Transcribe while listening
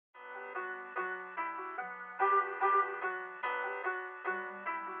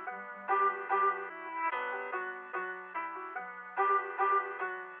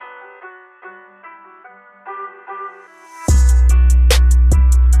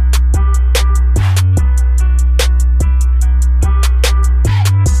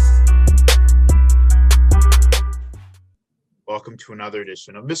to another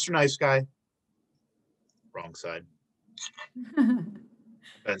edition of Mr. Nice Guy. Wrong side.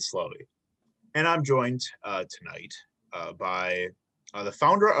 Ben Slowey. And I'm joined tonight by the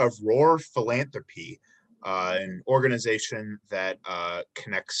founder of Roar Philanthropy, an organization that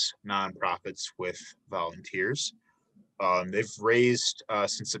connects nonprofits with volunteers. They've raised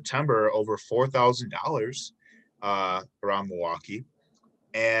since September over $4,000 around Milwaukee.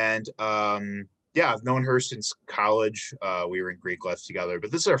 And I've known her since college. We were in Greek life together,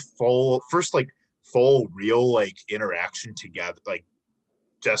 but this is our first full real interaction together, like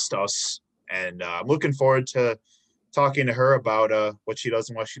just us. And I'm looking forward to talking to her about what she does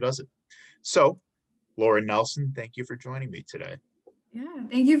and why she does it. So, Lauren Nelson, thank you for joining me today. Yeah,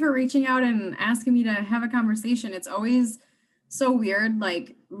 thank you for reaching out and asking me to have a conversation. It's always so weird.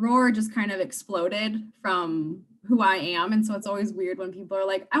 Like Roar just kind of exploded from who I am, and so it's always weird when people are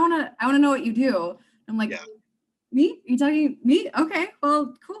like, "I wanna know what you do." I'm like, Yeah. Me? Are you talking me? Okay,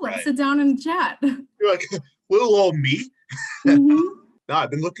 well, cool. Let's sit down and chat. You're like little old me. Mm-hmm. No, I've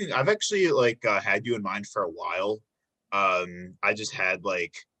been looking. I've actually had you in mind for a while. I just had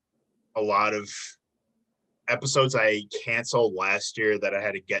a lot of episodes I canceled last year that I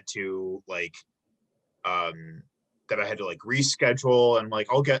had to get to, that I had to reschedule, and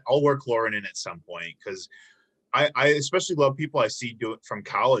I'll work Lauren in at some point, because I especially love people I see do it from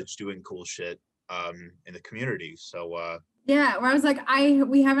college doing cool shit in the community. So yeah, where I was like,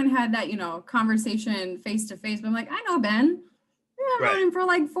 we haven't had that, conversation face to face, but I'm like, I know Ben. I've known him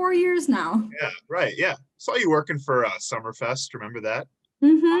for 4 years now. Yeah, right. Yeah. Saw you working for Summerfest. Remember that?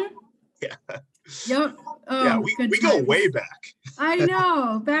 Mm-hmm. Yeah. Yep. Oh, yeah, we go way back. I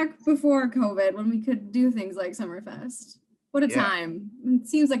know. Back before COVID, when we could do things like Summerfest. What a time. It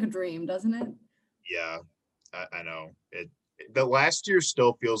seems like a dream, doesn't it? Yeah, I know. The last year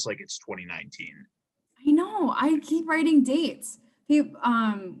still feels like it's 2019. I know. I keep writing dates.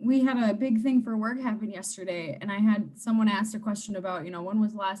 We had a big thing for work happen yesterday, and I had someone asked a question about, when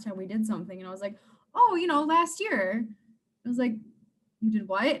was the last time we did something? And I was like, oh, last year. I was like, you did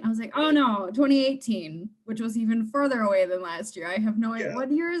what? And I was like, oh no, 2018, which was even further away than last year. I have no idea.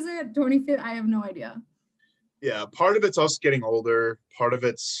 What year is it? 25th? I have no idea. Yeah, part of it's us getting older. Part of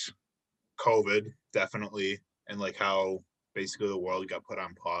it's COVID, definitely. And how basically the world got put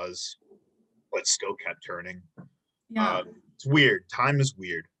on pause, but still kept turning. Yeah. It's weird. Time is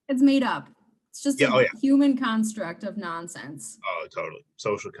weird. It's made up. It's just a human construct of nonsense. Oh, totally.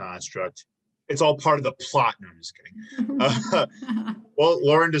 Social construct. It's all part of the plot. No, I'm just kidding. Well,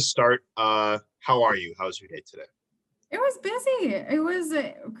 Lauren, to start, how are you? How's your day today? It was busy. It was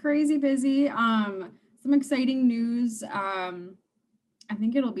crazy busy. Some exciting news. I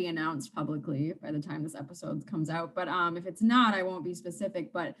think it'll be announced publicly by the time this episode comes out. But if it's not, I won't be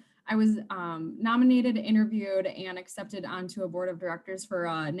specific. But I was nominated, interviewed, and accepted onto a board of directors for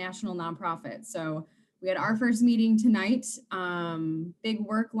a national nonprofit. So we had our first meeting tonight. Big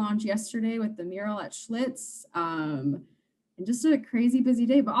work launch yesterday with the mural at Schlitz. And just a crazy busy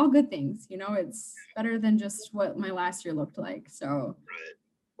day, but all good things. It's better than just what my last year looked like. So. Right.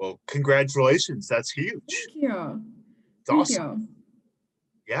 Well, congratulations. That's huge. Thank you. It's awesome.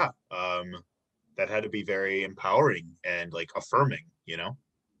 Yeah. That had to be very empowering and affirming,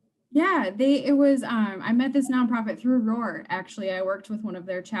 Yeah, I met this nonprofit through Roar. Actually, I worked with one of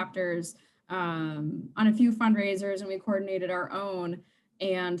their chapters on a few fundraisers, and we coordinated our own.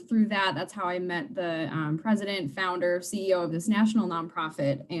 And through that, that's how I met the president, founder, CEO of this national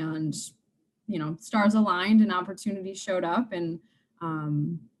nonprofit. And, stars aligned and opportunities showed up, and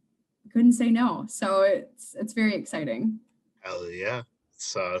couldn't say no. So it's very exciting. Hell yeah.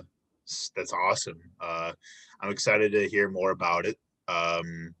 That's awesome. I'm excited to hear more about it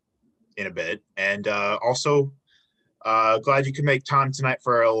in a bit. And also glad you could make time tonight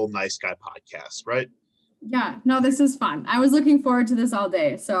for a little Nice Guy podcast, right? Yeah, no, this is fun. I was looking forward to this all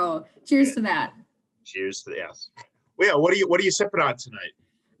day. So cheers to that. Cheers to yes. Well, yeah, what are you sipping on tonight?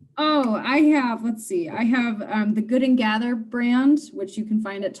 Oh, I have the Good and Gather brand, which you can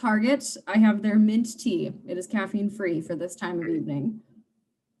find at Target. I have their mint tea. It is caffeine free for this time of evening.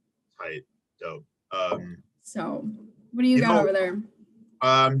 Tight. Dope. So what do you got over there?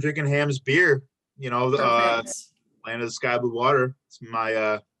 I'm drinking Ham's beer, Land of the Sky Blue Water. It's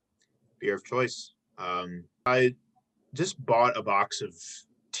my beer of choice. I just bought a box of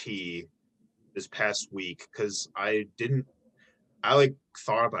tea this past week because I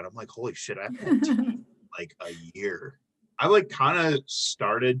thought about it. I'm like, holy shit, I haven't had tea a year. I kind of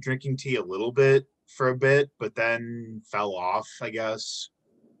started drinking tea a little bit for a bit, but then fell off, I guess.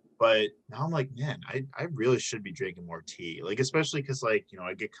 But now I'm like, man, I really should be drinking more tea. Especially because I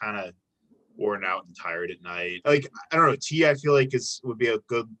get kind of worn out and tired at night. Like, I don't know, tea I feel like would be a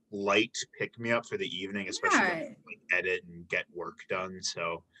good light pick me up for the evening, especially when I Yeah. like, edit and get work done.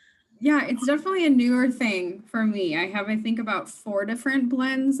 So Yeah, it's definitely a newer thing for me. I have, I think, about 4 different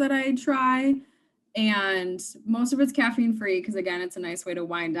blends that I try, and most of it's caffeine free because, again, it's a nice way to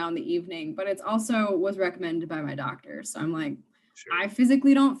wind down the evening. But it's also was recommended by my doctor. So I'm like, sure. I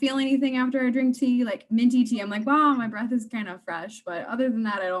physically don't feel anything after I drink tea, like minty tea. I'm like, wow, my breath is kind of fresh. But other than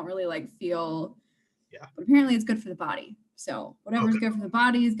that, I don't really like feel. Yeah. But apparently, it's good for the body. So whatever's Okay. good for the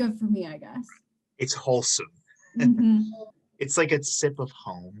body is good for me, I guess. It's wholesome. Hmm. It's like a sip of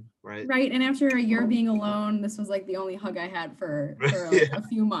home, right? Right, and after a year being alone, this was like the only hug I had for like Yeah. a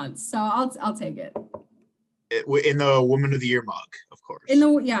few months. So I'll take it. In the Woman of the Year mug, of In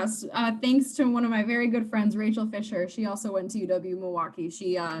course. the yes, thanks to one of my very good friends, Rachel Fisher. She also went to UW Milwaukee.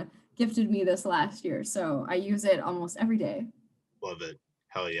 She gifted me this last year, so I use it almost every day. Love it.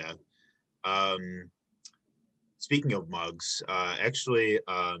 Hell yeah. Um, Speaking of mugs, actually,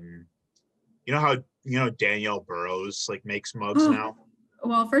 you know how Danielle Burrows like makes mugs now?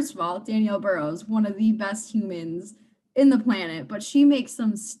 Well, first of all, Danielle Burrows, one of the best humans in the planet, but she makes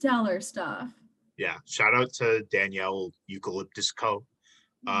some stellar stuff. Yeah. Shout out to Danielle Eucalyptus Co.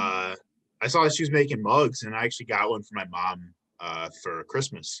 Mhm. Uh, I saw that she was making mugs, and I actually got one for my mom for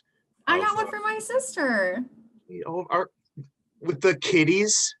Christmas. I Of got one for my sister. our with the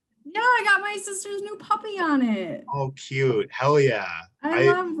kitties. Yeah, I got my sister's new puppy on it. Oh, cute! Hell yeah! I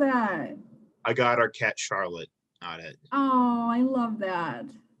I love that. I got our cat Charlotte on it. Oh, I love that.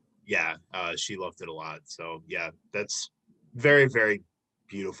 Yeah, she loved it a lot. So yeah, that's very very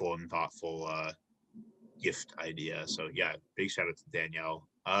beautiful and thoughtful gift idea. So yeah, big shout out to Danielle.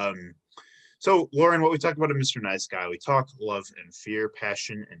 So Lauren, what we talked about in Mr. Nice Guy, we talk love and fear,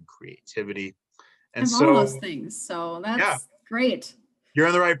 passion and creativity. I And have all those so things, so yeah, that's great. you're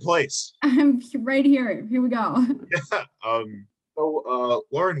in the right place. I'm right here. Here we go. Yeah.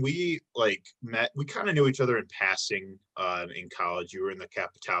 Lauren, we like met, we kind of knew each other in passing in college. You were in the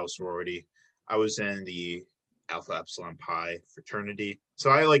Kappa Tau sorority. I was in the Alpha Epsilon Pi fraternity. So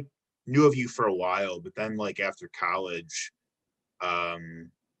I like knew of you for a while, but then like after college, um,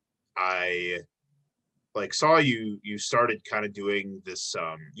 I like saw you started kind of doing this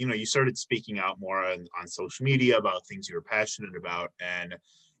you started speaking out more on social media about things you were passionate about, and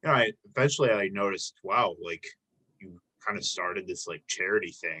I eventually I noticed, wow, like you kind of started this like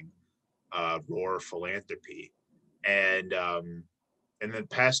charity thing, Roar Philanthropy. And in the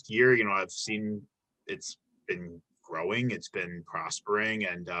past year, I've seen it's been growing, it's been prospering,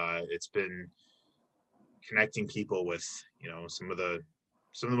 and it's been connecting people with some of the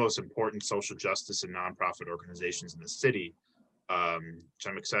most important social justice and nonprofit organizations in the city, which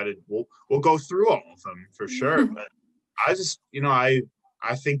I'm excited. We'll go through all of them for sure. But I just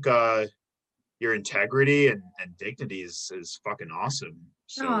I think your integrity and dignity is fucking awesome.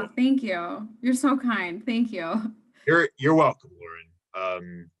 So Oh, thank you. You're so kind. Thank you. you're welcome,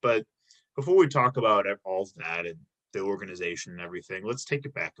 Lauren. But before we talk about all of that and the organization and everything, let's take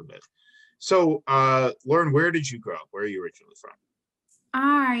it back a bit. So, Lauren, where did you grow up? Where are you originally from?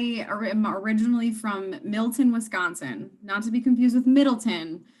 Am originally from Milton, Wisconsin, not to be confused with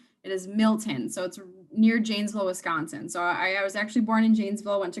Middleton. It is Milton, so it's near Janesville, Wisconsin. So I was actually born in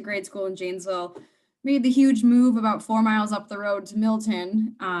Janesville, went to grade school in Janesville, made the huge move about 4 miles up the road to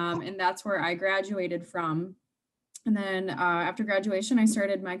Milton, and that's where I graduated from. And then after graduation, I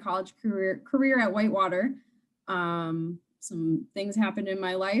started my college career at Whitewater. Some things happened in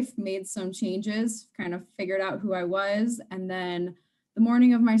my life, made some changes, kind of figured out who I was. And then the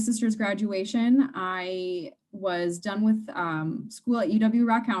morning of my sister's graduation, I was done with school at UW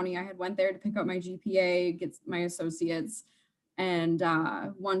Rock County. I had went there to pick up my GPA, get my associates. And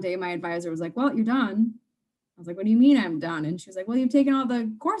one day my advisor was like, well, you're done. I was like, what do you mean I'm done? And she was like, well, you've taken all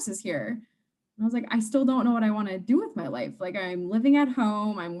the courses here. And I was like, I still don't know what I want to do with my life. Like, I'm living at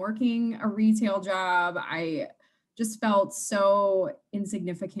home, I'm working a retail job. I just felt so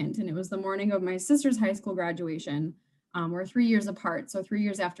insignificant. And it was the morning of my sister's high school graduation. We're 3 years apart, so 3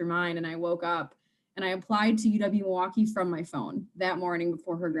 years after mine. And I woke up and I applied to UW Milwaukee from my phone that morning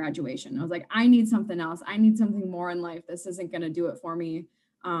before her graduation. I was like, I need something else. I need something more in life. This isn't going to do it for me.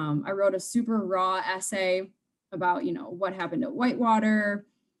 I wrote a super raw essay about, what happened at Whitewater,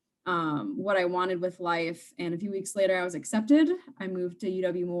 what I wanted with life. And a few weeks later, I was accepted. I moved to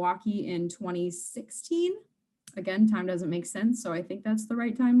UW Milwaukee in 2016. Again, time doesn't make sense. So I think that's the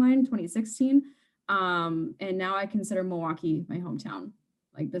right timeline, 2016. And now I consider Milwaukee my hometown.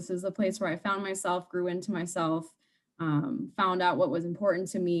 Like, this is the place where I found myself, grew into myself, found out what was important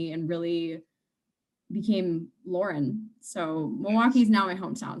to me, and really became Lauren. So Milwaukee is now my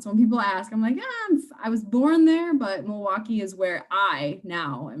hometown. So when people ask, I'm like, I was born there, but Milwaukee is where I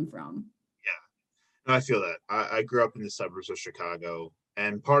now am from. No, I feel that. I grew up in the suburbs of Chicago,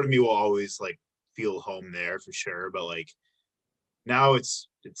 and part of me will always like feel home there for sure. But like now it's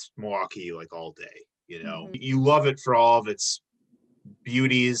Milwaukee like all day. You know, Mhm. you love it for all of its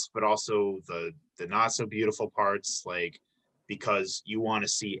beauties, but also the not so beautiful parts. Like because you want to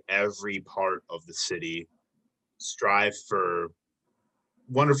see every part of the city, strive for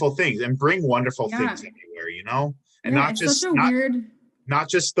wonderful things and bring wonderful Yeah. things everywhere. You know, and Yeah. not It's such just a weird, not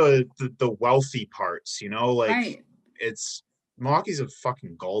just the wealthy parts. You know, like right. it's Milwaukee's a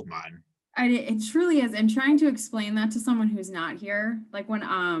fucking gold mine. It truly is. And trying to explain that to someone who's not here, like when,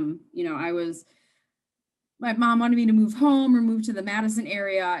 my mom wanted me to move home or move to the Madison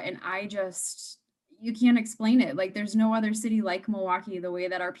area. And you can't explain it. Like there's no other city like Milwaukee, the way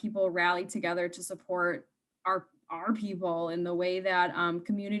that our people rally together to support our people and the way that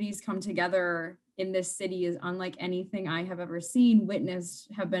communities come together in this city is unlike anything I have ever seen,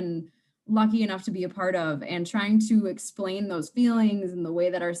 witnessed, have been lucky enough to be a part of. And trying to explain those feelings and the way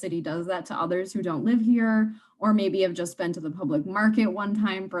that our city does that to others who don't live here or maybe have just been to the public market one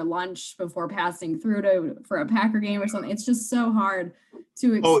time for lunch before passing through for a Packer game or something. It's just so hard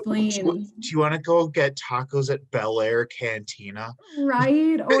to Oh, explain, do you want to go get tacos at Bel Air Cantina?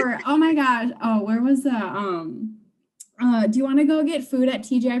 right? Or oh my gosh, oh, where was that? Do you want to go get food at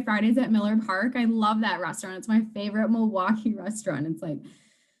TGI Fridays at Miller Park? I love that restaurant. It's my favorite Milwaukee restaurant. It's like,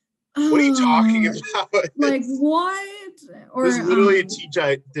 What are you talking oh, about? like what? Or There's literally a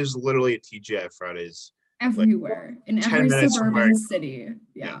TGI Fridays like everywhere in 10 every minutes from where I suburban grew up. city.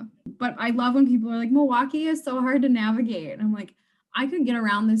 Yeah. Yeah. But I love when people are like, Milwaukee is so hard to navigate. And I'm like, I could get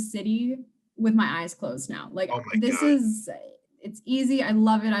around this city with my eyes closed now. Like, Oh my this God. is, it's easy. I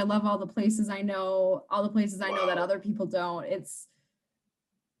love it. I love all the places I know, all the places I know that Wow. other people don't. If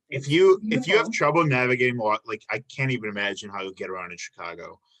It's you have beautiful. trouble navigating like I can't even imagine how you'll get around in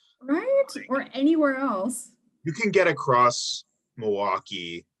Chicago. Right? Like Or anywhere else. you can get across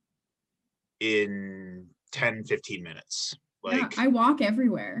Milwaukee in 10-15 minutes. Yeah. Like I walk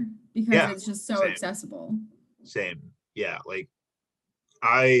everywhere because yeah, it's just so same, accessible. same. Yeah, like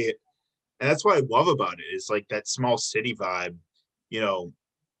I and that's what I love about it is like that small city vibe. You know,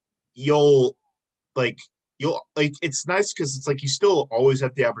 you'll like you'll like it's nice because it's like you still always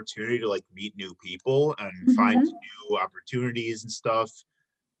have the opportunity to like meet new people and find Mhm. new opportunities and stuff,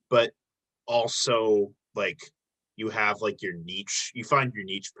 but also like you have like your niche. You find your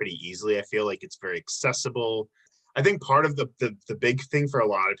niche pretty easily. I feel like it's very accessible. I think part of the big thing for a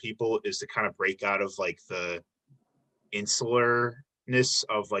lot of people is to kind of break out of like the insularness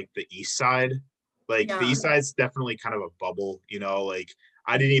of like the east side. Like the Yeah. east side's definitely kind of a bubble, you know, like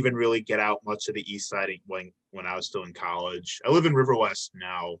I didn't even really get out much of the east side when I was still in college. I live in River West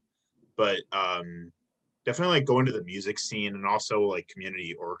now, but definitely like going to the music scene and also like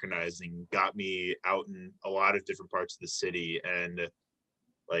community organizing got me out in a lot of different parts of the city, and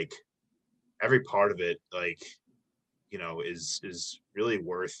like every part of it like is really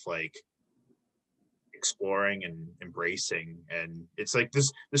worth like exploring and embracing, and it's like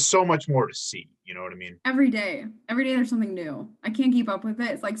there's so much more to see, you know what I mean? Every day there's something new. I can't keep up with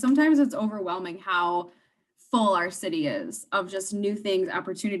it. It's like sometimes it's overwhelming how full our city is of just new things,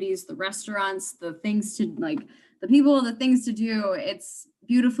 opportunities, the restaurants, the things to like, the people, the things to do. It's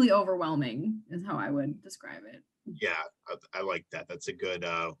beautifully overwhelming is how I would describe it. Yeah, I like that. That's a good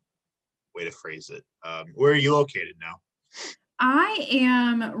way to phrase it. Where are you located now? I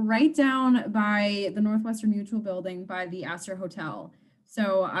am right down by the Northwestern Mutual building by the Astor Hotel.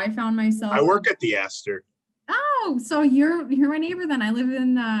 So I found I myself. work at the Astor. Oh, so you're my neighbor then. I live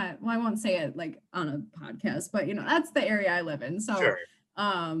in well, I won't say it like on a podcast, but that's the area I live in. So Sure.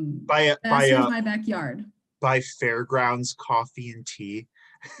 by by Astor's uh my backyard. by Fairgrounds Coffee and Tea.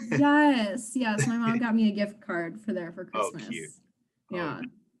 Yes, yes. My mom got me a gift card for there for Oh, cute. Christmas. Oh, Yeah,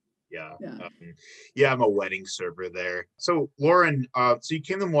 yeah. yeah. Yeah, I'm a wedding server there. So, Lauren, so you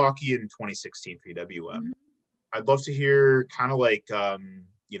came to Milwaukee in 2016 for UWM. Mhm. I'd love to hear kind of like,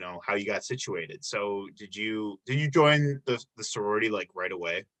 how you got situated. So, did you join the sorority like right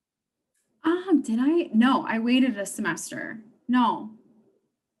away? Did I? No, I waited a semester. No.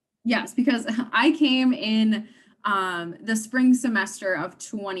 Yes, because I came in the spring semester of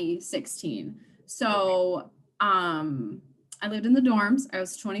 2016. Okay. So I lived in the dorms. I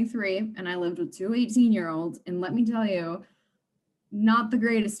was 23 and I lived with two 18-year-olds. And let me tell you, not the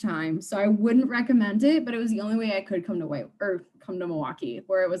greatest time. So I wouldn't recommend it, but it was the only way I could come to Milwaukee,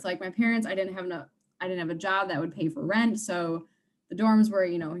 where it was like my parents, I didn't have a job that would pay for rent. So the dorms were,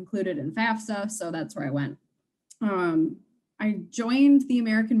 included in FAFSA, so that's where I went. I joined the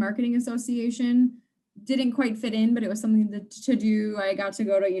American Marketing Association. Didn't quite fit in, but it was something to do. I got to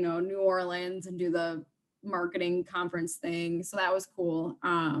go to, New Orleans and do the marketing conference thing. So that was cool.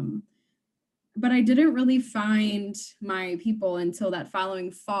 But I didn't really find my people until that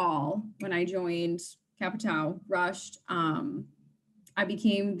following fall when I joined Capitao Rushed. I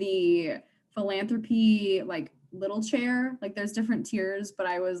became the philanthropy, like little chair. Like there's different tiers, but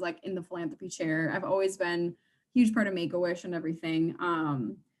I was like in the philanthropy chair. I've always been a huge part of Make-A-Wish and everything.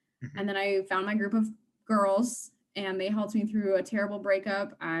 And then I found my group of girls and they helped me through a terrible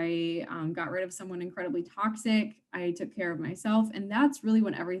breakup. I got rid of someone incredibly toxic. I took care of myself. And that's really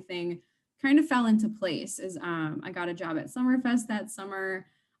when everything kind of fell into place. I got a job at Summerfest that summer.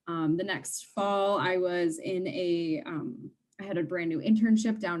 The next fall, I was in I had a brand new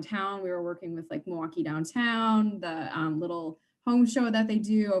internship downtown. We were working with like Milwaukee Downtown, the little home show that they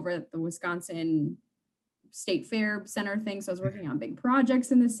do over at the Wisconsin State Fair Center thing. So I was working on big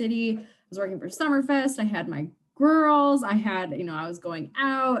projects in the city. I was working for Summerfest. I had my girls. I had, I was going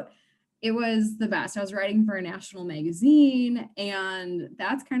out. It was the best. I was writing for a national magazine, and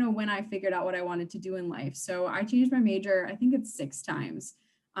that's kind of when I figured out what I wanted to do in life. So I changed my major, I think it's 6 times.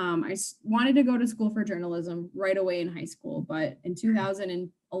 I wanted to go to school for journalism right away in high school, but in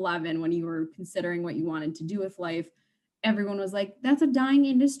 2011, when you were considering what you wanted to do with life, everyone was like, that's a dying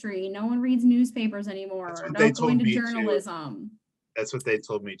industry. No one reads newspapers anymore. Don't go into journalism. That's what they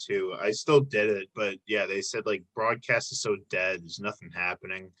told me too. I still did it, but yeah, they said like broadcast is so dead. There's nothing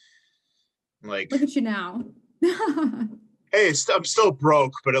happening. Like, look at you now. Hey, I'm still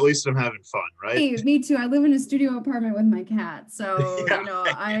broke, but at least I'm having fun, right? Hey, me too. I live in a studio apartment with my cat. So,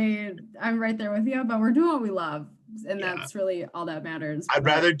 I'm right there with you, but we're doing what we love. And that's really all that matters. I'd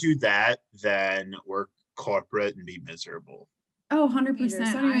rather do that than work corporate and be miserable. Oh, 100%. So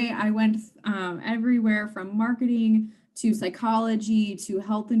anyway, I went everywhere from marketing to psychology to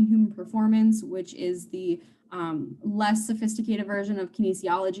health and human performance, which is the less sophisticated version of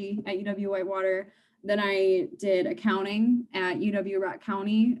kinesiology at UW-Whitewater. Then I did accounting at UW-Rock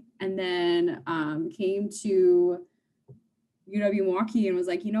County, and then came to UW-Milwaukee and was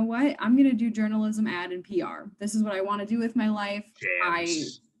like, you know what? I'm going to do journalism, ad, and PR. This is what I want to do with my life.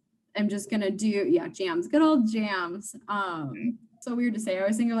 Jams. I'm just going to do, jams, good old jams. So weird to say. I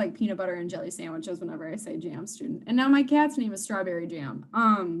always think of like peanut butter and jelly sandwiches whenever I say jam student. And now my cat's name is Strawberry Jam.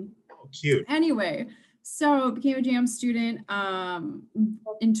 Cute. Anyway, so became a jam student.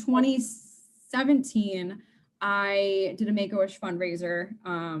 In 2017, I did a Make-A-Wish fundraiser.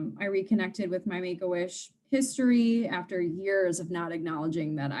 I reconnected with my Make-A-Wish history after years of not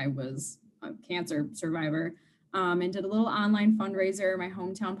acknowledging that I was a cancer survivor, and did a little online fundraiser. My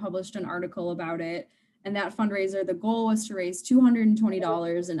hometown published an article about it. And that fundraiser, the goal was to raise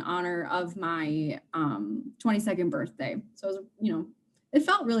 $220 in honor of my 22nd birthday. So it was, it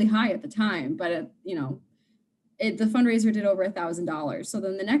felt really high at the time, but the fundraiser did over $1,000. So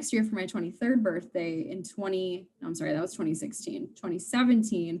then the next year for my 23rd birthday that was 2016.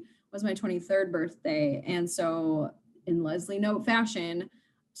 2017 was my 23rd birthday. And so in Leslie Note fashion,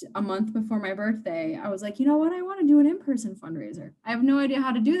 a month before my birthday, I was like, you know what? I want to do an in-person fundraiser. I have no idea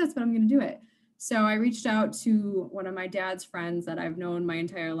how to do this, but I'm going to do it. So I reached out to one of my dad's friends that I've known my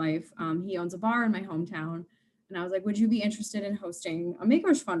entire life. He owns a bar in my hometown. And I was like, would you be interested in hosting a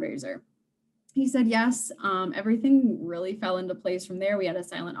Make-A-Wish fundraiser? He said yes. Everything really fell into place from there. We had a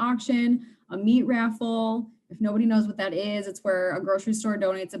silent auction, a meat raffle. If nobody knows what that is, it's where a grocery store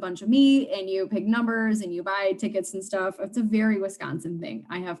donates a bunch of meat and you pick numbers and you buy tickets and stuff. It's a very Wisconsin thing.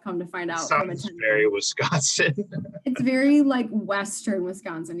 I have come to find out. Sounds very Wisconsin. It's very like Western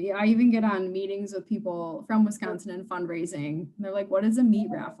Wisconsin. I even get on meetings with people from Wisconsin and fundraising. They're like, what is a meat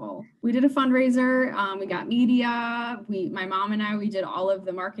raffle? We did a fundraiser. We got media. My mom and we did all of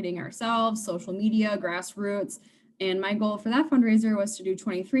the marketing ourselves, social media, grassroots. And my goal for that fundraiser was to do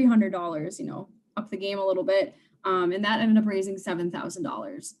 $2,300, up the game a little bit. And that ended up raising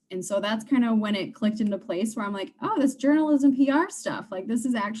 $7,000. And so that's kind of when it clicked into place where I'm like, oh, this journalism PR stuff, like this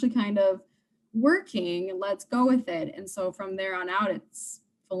is actually kind of working. Let's go with it. And so from there on out,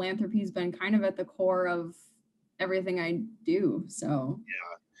 philanthropy has been kind of at the core of everything I do. So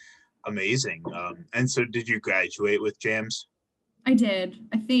yeah, amazing. And so did you graduate with jams? I did.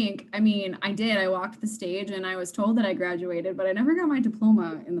 I did. I walked the stage and I was told that I graduated, but I never got my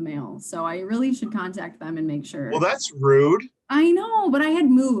diploma in the mail. So I really should contact them and make sure. Well, that's rude. I know, but I had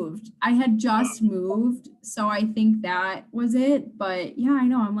moved. I had just moved. So I think that was it. But yeah, I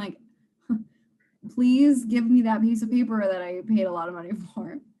know. I'm like, please give me that piece of paper that I paid a lot of money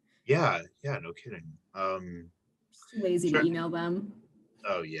for. Yeah, no kidding. Too lazy to Sure. email them.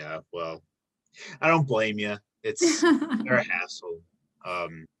 Oh yeah. Well, I don't blame you. It's they're a hassle.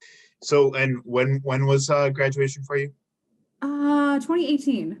 Um, so and when was graduation for you?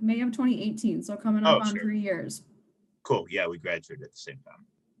 2018, May of 2018. So coming up Oh, on sure. 3 years. Cool. Yeah, we graduated at the same time.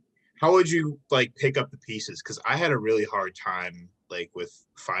 How would you like pick up the pieces? Because I had a really hard time like with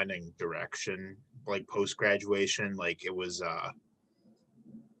finding direction, like post graduation. Like it was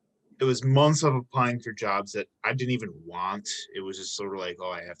months of applying for jobs that I didn't even want. It was just sort of like,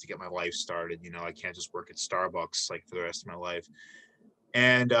 oh, I have to get my life started. You know, I can't just work at Starbucks like for the rest of my life.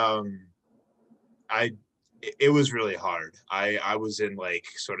 And I it was really hard. I was in like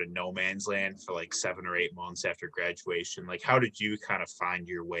sort of no man's land for like 7 or 8 months after graduation. Like, how did you kind of find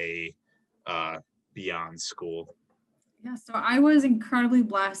your way uh, beyond school? Yeah, so I was incredibly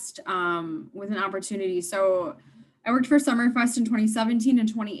blessed with an opportunity. So I worked for Summerfest in 2017 and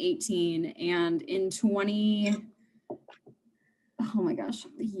 2018, and in 20, oh my gosh,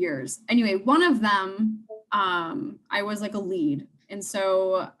 years. Anyway, one of them, I was like a lead. And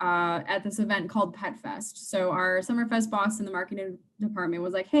so at this event called Pet Fest. So our Summerfest boss in the marketing department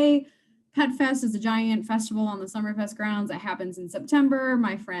was like, hey, Pet Fest is a giant festival on the Summerfest grounds that happens in September.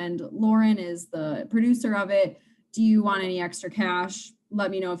 My friend Lauren is the producer of it. Do you want any extra cash?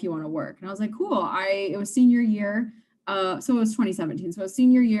 Let me know if you want to work. And I was like, cool. It was senior year. So it was 2017. So it was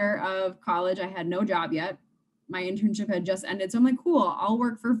senior year of college. I had no job yet. My internship had just ended. So I'm like, cool, I'll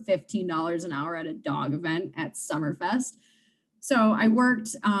work for $15 an hour at a dog event at Summerfest. So I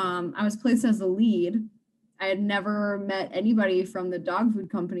worked, I was placed as the lead. I had never met anybody from the dog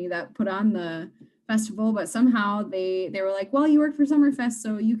food company that put on the festival, but somehow they were like, well, you work for Summerfest,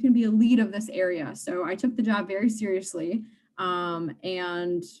 so you can be a lead of this area. So I took the job very seriously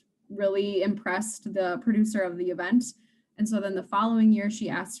and really impressed the producer of the event. And so then the following year, she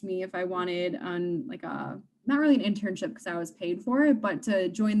asked me if I wanted on like a not really an internship because I was paid for it, but to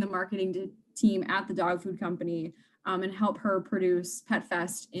join the marketing team at the dog food company and help her produce Pet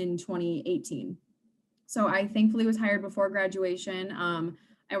Fest in 2018. So I thankfully was hired before graduation.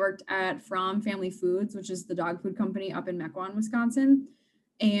 I worked at From Family Foods, which is the dog food company up in Mequon, Wisconsin.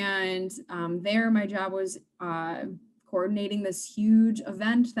 And there, my job was coordinating this huge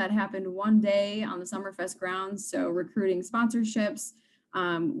event that happened one day on the Summerfest grounds. So recruiting sponsorships.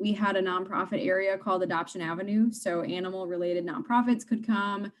 We had a nonprofit area called Adoption Avenue. So animal related nonprofits could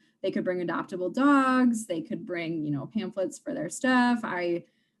come. They could bring adoptable dogs. They could bring, pamphlets for their stuff. I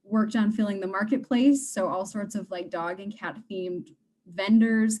worked on filling the marketplace. So all sorts of like dog and cat themed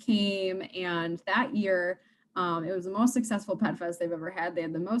vendors came. And that year, it was the most successful Pet Fest they've ever had. They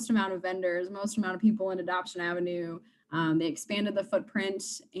had the most amount of vendors, most amount of people in Adoption Avenue. They expanded the footprint.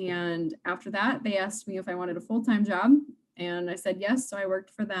 And after that, they asked me if I wanted a full-time job. And I said yes. So I worked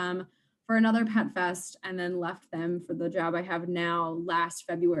for them for another Pet Fest and then left them for the job I have now last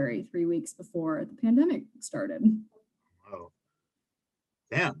February, 3 weeks before the pandemic started. Oh,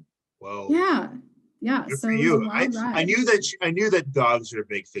 damn. Well, Yeah. Yeah. good for So it was a you. wild ride. I knew that dogs are a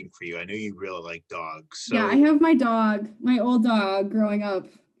big thing for you. I knew you really like dogs. Yeah. I So have my dog, my old dog growing up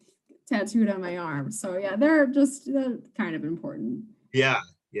tattooed on my arm. So yeah, they're kind of important. yeah,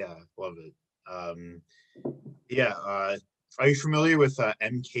 yeah, love it. Yeah. Are you familiar with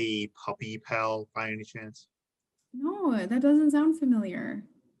MK Puppy Pal by any chance? No, that doesn't sound familiar.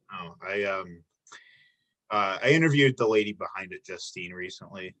 Oh, I interviewed the lady behind it, Justine,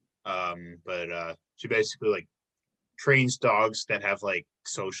 recently. But she basically like trains dogs that have like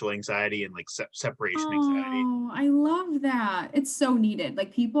social anxiety and like separation anxiety. Oh, I love that. It's so needed.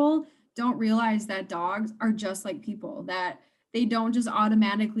 Like people don't realize that dogs are just like people, that they don't just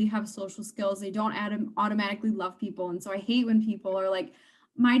automatically have social skills. They don't automatically love people. And so I hate when people are like,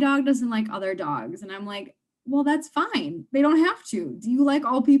 my dog doesn't like other dogs. And I'm like, well, that's fine. They don't have to. Do you like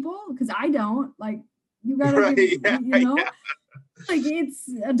all people? Because I don't. Like, you gotta Right? give, Yeah, yeah. like it's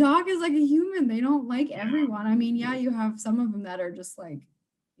a dog is like a human. They don't like everyone. I mean, yeah, you have some of them that are just like,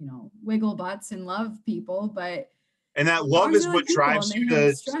 wiggle butts and love people, but And that love dogs is are like what people and drives they you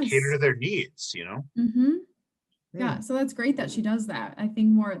have to cater stress. to their needs, you know? Hmm. Yeah. Yeah, so that's great that she does that. I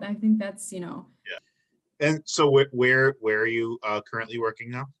think that's, Yeah. And so where are you currently working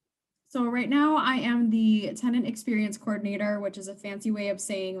now? so right now I am the tenant experience coordinator, which is a fancy way of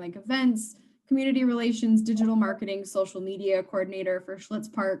saying like events, community relations, digital marketing, social media coordinator for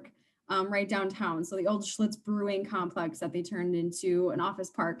Schlitz Park, right downtown. So the old Schlitz Brewing complex that they turned into an office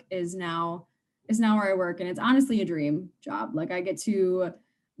park is now where I work, and it's honestly a dream job. Like I get to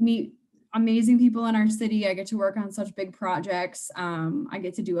meet amazing people in our city. I get to work on such big projects. I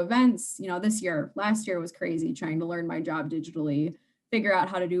get to do events. Last year was crazy trying to learn my job digitally, figure out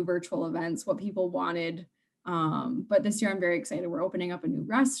how to do virtual events, what people wanted. But this year I'm very excited. We're opening up a new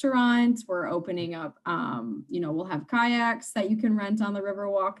restaurant. We're opening up, we'll have kayaks that you can rent on the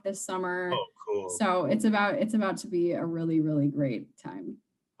Riverwalk this summer. Oh, cool. So it's about to be a really, really great time.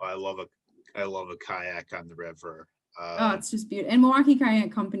 Oh, I love a kayak on the river. Oh, it's just beautiful. And Milwaukee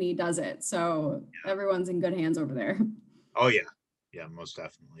Kayak Company does it. So everyone's in good hands over there. Oh yeah. Yeah, most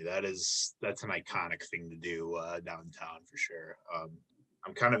definitely. That's an iconic thing to do downtown for sure.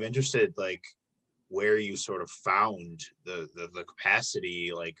 I'm kind of interested, like where you sort of found the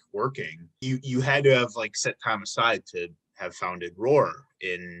capacity like working. You had to have like set time aside to have founded Roar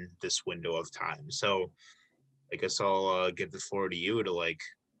in this window of time. So I guess I'll give the floor to you to like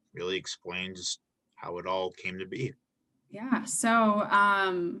really explain just how it all came to be. Yeah. So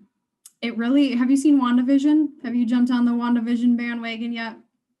it really, have you seen WandaVision? Have you jumped on the WandaVision bandwagon yet?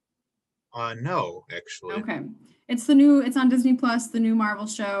 No, actually. Okay. It's on Disney Plus, the new Marvel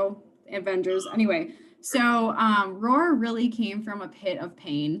show, Avengers. Anyway, so Roar really came from a pit of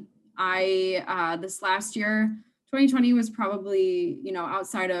pain. This last year, 2020 was probably,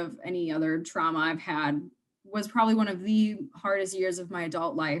 outside of any other trauma I've had, was probably one of the hardest years of my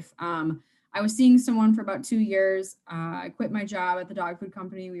adult life. I was seeing someone for about 2 years. I quit my job at the dog food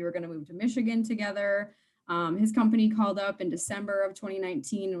company. We were going to move to Michigan together. His company called up in December of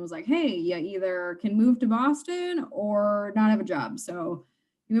 2019 and was like, hey, you either can move to Boston or not have a job. So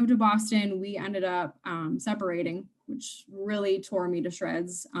he moved to Boston. We ended up separating, which really tore me to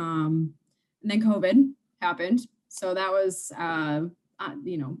shreds. And then COVID happened. So that was, I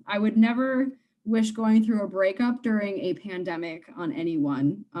would never wish going through a breakup during a pandemic on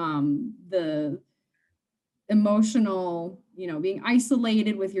anyone. The emotional, being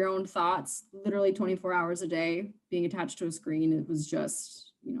isolated with your own thoughts, literally 24 hours a day, being attached to a screen. It was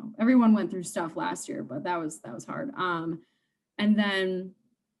just, everyone went through stuff last year, but that was hard. And then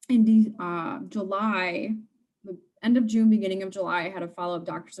in July, the end of June, beginning of July, I had a follow-up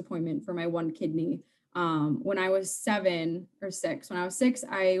doctor's appointment for my one kidney. When I was 7 or 6, when I was 6,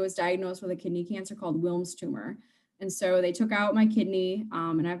 I was diagnosed with a kidney cancer called Wilms tumor. And so they took out my kidney,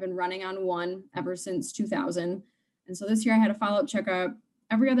 and I've been running on one ever since 2000. And so this year I had a follow-up checkup.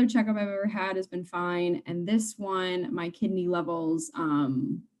 Every other checkup I've ever had has been fine. And this one, my kidney levels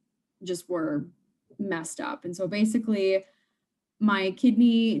just were messed up. And so basically my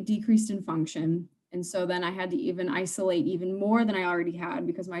kidney decreased in function. And so then I had to even isolate even more than I already had,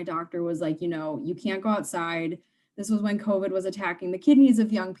 because my doctor was like, you can't go outside. This was when COVID was attacking the kidneys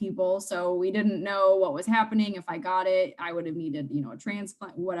of young people. So we didn't know what was happening. If I got it, I would have needed, a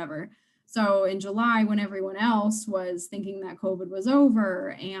transplant, whatever. So in July, when everyone else was thinking that COVID was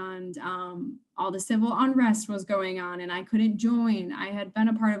over and all the civil unrest was going on and I couldn't join, I had been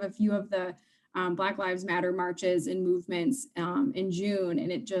a part of a few of the Black Lives Matter marches and movements in June,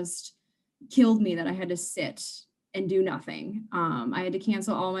 and it just killed me that I had to sit and do nothing. I had to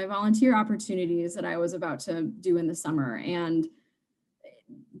cancel all my volunteer opportunities that I was about to do in the summer, and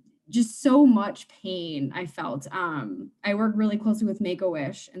just so much pain I felt. I work really closely with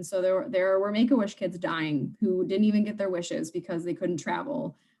Make-A-Wish, and so there were Make-A-Wish kids dying who didn't even get their wishes because they couldn't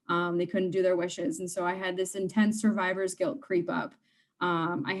travel. They couldn't do their wishes, and so I had this intense survivor's guilt creep up.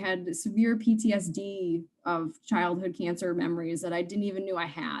 I had severe PTSD of childhood cancer memories that I didn't even knew I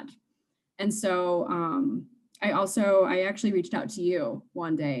had. And so I actually reached out to you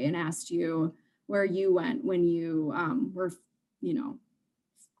one day and asked you where you went when you were, I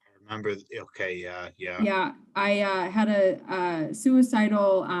remember. Okay, yeah. Yeah, I had a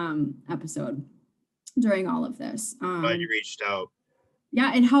suicidal episode during all of this. Glad you reached out.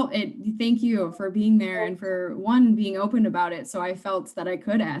 Yeah, it helped. Thank you for being there and for being open about it. So I felt that I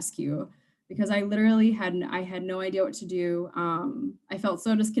could ask you, because I literally had no idea what to do. I felt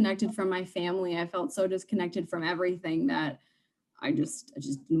so disconnected from my family. I felt so disconnected from everything that I just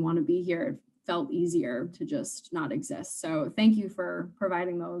didn't want to be here. It felt easier to just not exist. So thank you for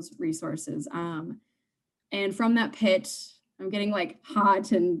providing those resources. And from that pit, I'm getting like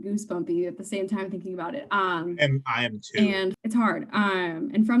hot and goosebumpy at the same time thinking about it. And I am too. And it's hard.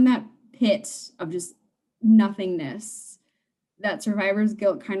 And from that pit of just nothingness, that survivor's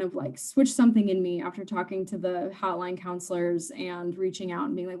guilt kind of like switched something in me after talking to the hotline counselors and reaching out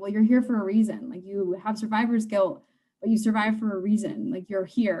and being like, well, you're here for a reason. Like, you have survivor's guilt, but you survived for a reason. Like, you're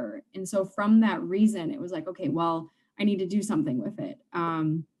here. And so from that reason, it was like, okay, well, I need to do something with it.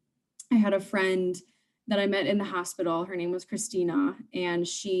 I had a friend that I met in the hospital. Her name was Christina, and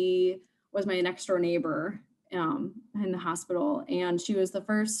she was my next door neighbor in the hospital. And she was the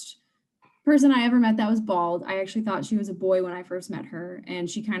first person I ever met that was bald. I actually thought she was a boy when I first met her, and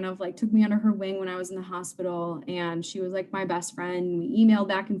she kind of like took me under her wing when I was in the hospital, and she was like my best friend. We emailed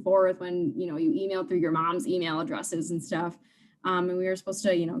back and forth when, you know, you emailed through your mom's email addresses and stuff. And we were supposed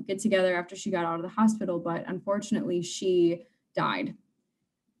to, you know, get together after she got out of the hospital, but unfortunately she died.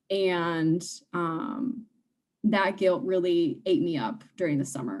 And that guilt really ate me up during the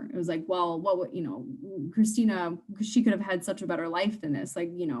summer. It was like, well, what would, you know, Christina, she could have had such a better life than this, like,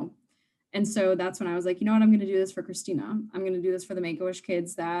 you know. And so that's when I was like, you know what, I'm going to do this for Christina. I'm going to do this for the Make-A-Wish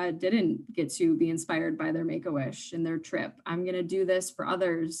kids that didn't get to be inspired by their Make-A-Wish and their trip. I'm going to do this for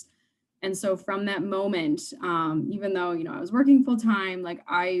others. And so from that moment, even though, you know, I was working full time, like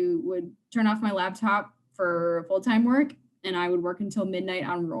I would turn off my laptop for full-time work and I would work until midnight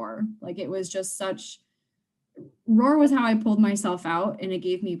on Roar. Like it was just such, Roar was how I pulled myself out, and it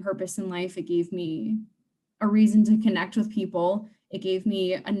gave me purpose in life. It gave me a reason to connect with people. It gave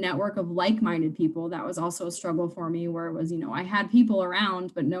me a network of like-minded people. That was also a struggle for me, where it was, you know, I had people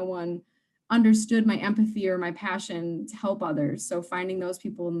around, but no one understood my empathy or my passion to help others. So finding those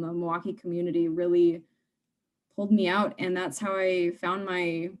people in the Milwaukee community really pulled me out, and that's how I found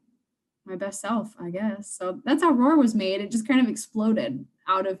my best self, I guess. So that's how Roar was made. It just kind of exploded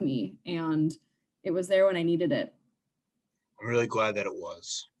out of me, and it was there when I needed it. I'm really glad that it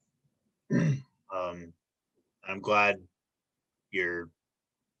was. I'm glad you're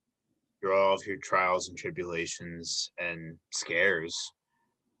all of your trials and tribulations and scares.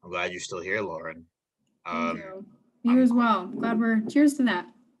 I'm glad you're still here, Lauren. Thank you. You as well. Glad we're, cheers to that.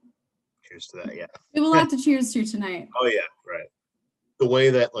 Cheers to that. Yeah. We have a lot to cheers to tonight. Oh yeah, right. The way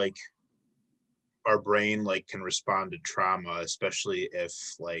that like our brain like can respond to trauma, especially if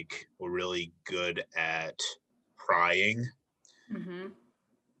like we're really good at prying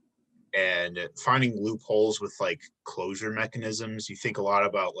and finding loopholes with like closure mechanisms. You think a lot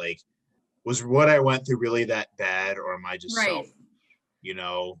about like, was what I went through really that bad, or am I just selfish, you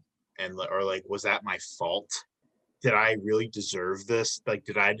know? And or like, was that my fault? Did I really deserve this? Like,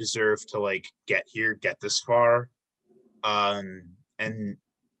 did I deserve to like get here, get this far? And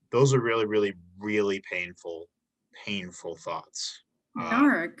those are really, really, really painful thoughts. They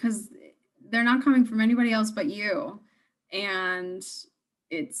are, because they're not coming from anybody else but you. And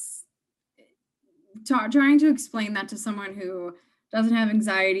it's trying to explain that to someone who doesn't have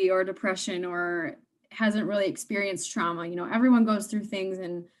anxiety or depression or hasn't really experienced trauma. You know, everyone goes through things,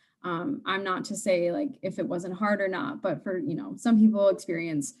 and I'm not to say like if it wasn't hard or not, but for, you know, some people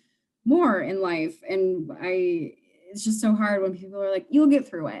experience more in life. And it's just so hard when people are like, you'll get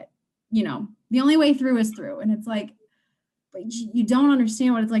through it. You know, the only way through is through. And it's like, but you don't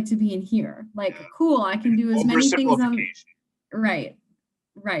understand what it's like to be in here. Like, cool, I can do as many things.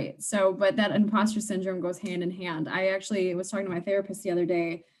 Right. So, but that imposter syndrome goes hand in hand. I actually was talking to my therapist the other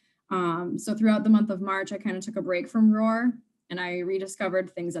day. So throughout the month of March, I kind of took a break from Roar, and I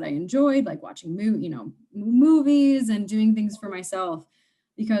rediscovered things that I enjoyed, like watching movies and doing things for myself.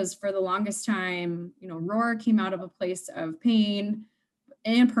 Because for the longest time, you know, Roar came out of a place of pain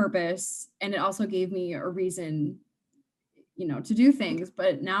and purpose, and it also gave me a reason, you know, to do things.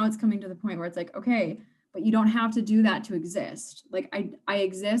 But now it's coming to the point where it's like, okay, but you don't have to do that to exist. Like I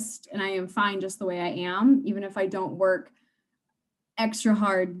exist and I am fine just the way I am, even if I don't work extra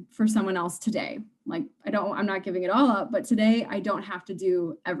hard for someone else today. Like I'm not giving it all up, but today I don't have to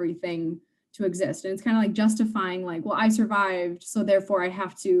do everything to exist. And it's kind of like justifying like, well, I survived, so therefore I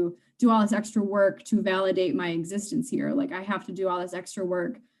have to do all this extra work to validate my existence here. Like I have to do all this extra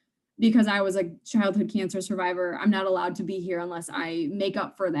work because I was a childhood cancer survivor. I'm not allowed to be here unless I make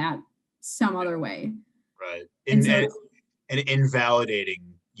up for that some other way. Right. And invalidating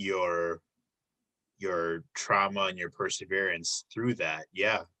your trauma and your perseverance through that.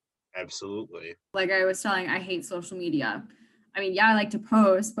 Yeah, absolutely. Like I was telling, I hate social media. I mean, yeah, I like to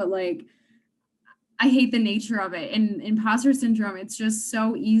post, but like I hate the nature of it. And imposter syndrome, it's just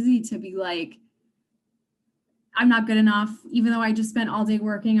so easy to be like, I'm not good enough, even though I just spent all day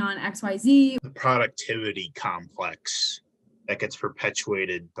working on XYZ. The productivity complex that gets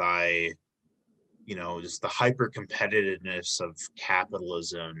perpetuated by, you know, just the hyper competitiveness of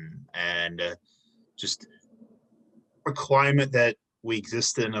capitalism and just a climate that we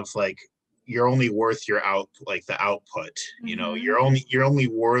exist in of like, you're only worth your the output, you know, you're only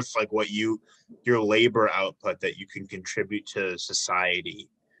worth like what your labor output that you can contribute to society.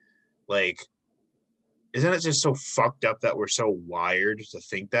 Like, isn't it just so fucked up that we're so wired to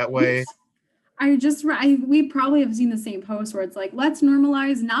think that way? We probably have seen the same post where it's like, let's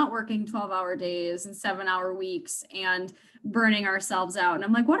normalize not working 12-hour days and 7-hour weeks and burning ourselves out. And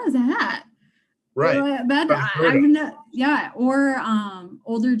I'm like, what is that? Right. Yeah, or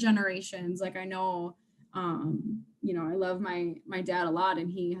older generations. Like I know, I love my dad a lot, and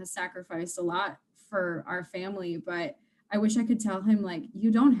he has sacrificed a lot for our family. But I wish I could tell him like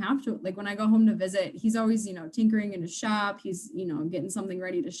you don't have to. Like when I go home to visit, he's always tinkering in his shop. He's getting something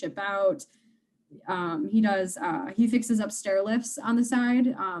ready to ship out. He fixes up stair lifts on the side,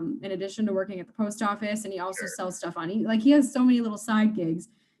 in addition to working at the post office, and he also sells stuff on he has so many little side gigs.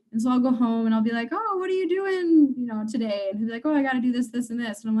 And so I'll go home and I'll be like, oh, what are you doing today? And he'll be like, oh, I got to do this, this, and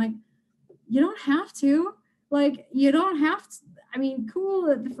this. And I'm like, you don't have to. Like, you don't have to. I mean,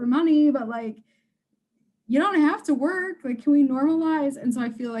 cool for money, but like, you don't have to work. Like, can we normalize? And so I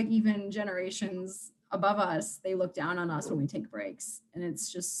feel like even generations above us, they look down on us when we take breaks. And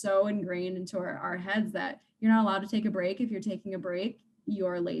it's just so ingrained into our heads that you're not allowed to take a break. If you're taking a break,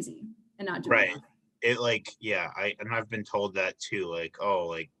 you're lazy and not doing Right. enough. It like, yeah, I've been told that too. Like, oh,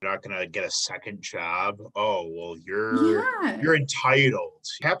 like you're not gonna get a second job. Oh, well, Yeah. you're entitled.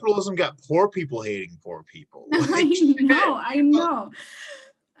 Capitalism got poor people hating poor people. I Like, know. I know.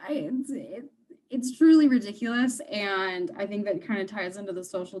 It's truly ridiculous. And I think that kind of ties into the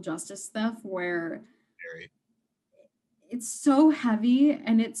social justice stuff where it's so heavy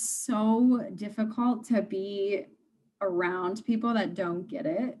and it's so difficult to be around people that don't get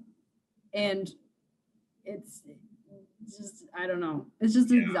it. And it's just, I don't know. It's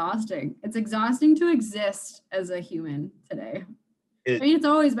just exhausting. It's exhausting to exist as a human today. I mean, it's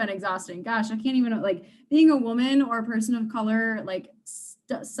always been exhausting. Gosh, I can't even like being a woman or a person of color like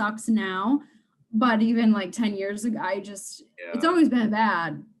sucks now. But even like 10 years ago, it's always been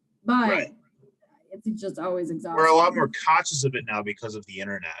bad, but it's just always exhausting. We're a lot more conscious of it now because of the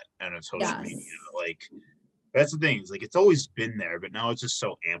internet and of social media. Like that's the thing. It's like it's always been there, but now it's just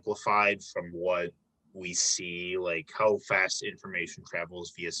so amplified from what we see, like how fast information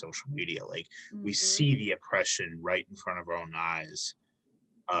travels via social media. Like we see the oppression right in front of our own eyes.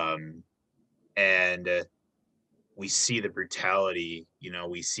 And we see the brutality,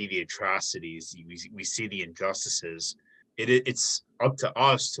 we see the atrocities, we see the injustices. It's up to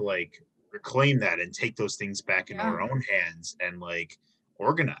us to like reclaim that and take those things back into our own hands and like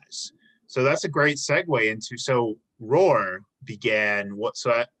organize. So that's a great segue into, so Roar began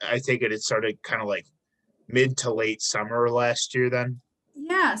I take it started kind of like mid to late summer last year then?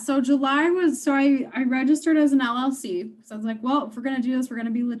 Yeah, so July was, so I registered as an LLC. So I was like, well, if we're going to do this, we're going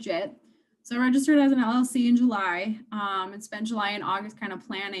to be legit. So I registered as an LLC in July, and spent July and August kind of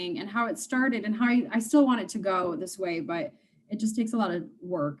planning and how it started and how I still want it to go this way, but it just takes a lot of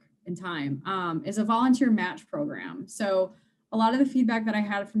work and time, is a volunteer match program. So a lot of the feedback that I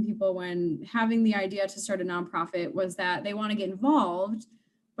had from people when having the idea to start a nonprofit was that they want to get involved,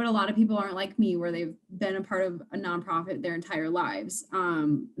 but a lot of people aren't like me where they've been a part of a nonprofit their entire lives.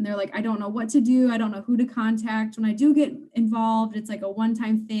 And they're like, I don't know what to do. I don't know who to contact. When I do get involved, it's like a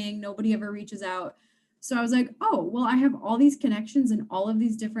one-time thing. Nobody ever reaches out. So I was like, oh, well, I have all these connections in all of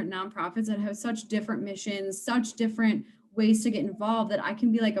these different nonprofits that have such different missions, such different ways to get involved that I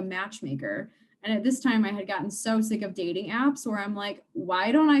can be like a matchmaker. And at this time I had gotten so sick of dating apps where I'm like,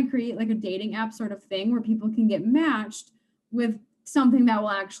 why don't I create like a dating app sort of thing where people can get matched with something that will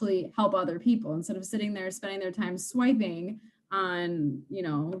actually help other people instead of sitting there spending their time swiping on,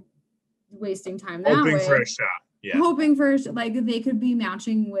 wasting time that hoping way. For a shot. Yeah. Hoping for like they could be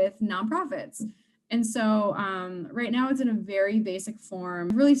matching with nonprofits. And so right now it's in a very basic form.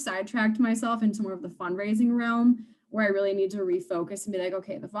 I've really sidetracked myself into more of the fundraising realm where I really need to refocus and be like,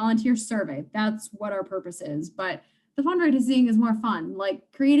 okay, the volunteer survey, that's what our purpose is. But the fundraising is more fun. Like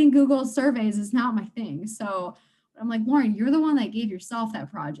creating Google surveys is not my thing. So I'm like, Lauren, you're the one that gave yourself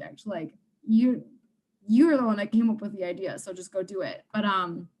that project. Like you're the one that came up with the idea. So just go do it. But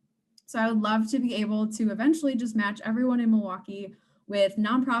so I would love to be able to eventually just match everyone in Milwaukee with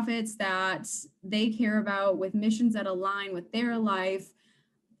nonprofits that they care about, with missions that align with their life,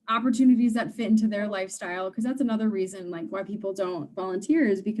 opportunities that fit into their lifestyle. Because that's another reason like why people don't volunteer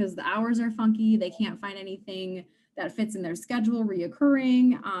is because the hours are funky. They can't find anything that fits in their schedule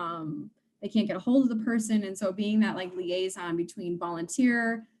reoccurring. They can't get a hold of the person. And so being that like liaison between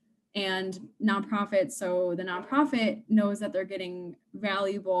volunteer and nonprofit, so the nonprofit knows that they're getting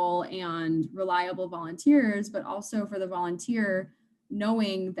valuable and reliable volunteers, but also for the volunteer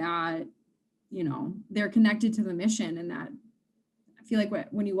knowing that, they're connected to the mission. And that I feel like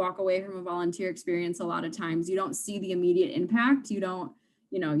when you walk away from a volunteer experience, a lot of times you don't see the immediate impact. You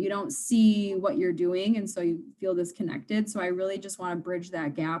don't see what you're doing. And so you feel disconnected. So I really just want to bridge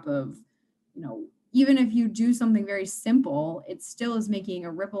that gap of, even if you do something very simple, it still is making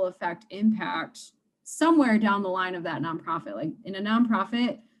a ripple effect impact somewhere down the line of that nonprofit. Like in a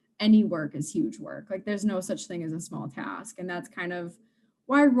nonprofit, any work is huge work. Like there's no such thing as a small task. And that's kind of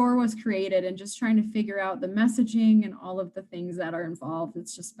why Roar was created, and just trying to figure out the messaging and all of the things that are involved.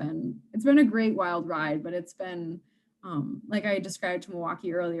 It's been a great wild ride, but it's been, like I described to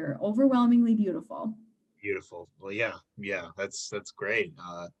Milwaukee earlier, overwhelmingly beautiful. Beautiful. Well, yeah, that's great.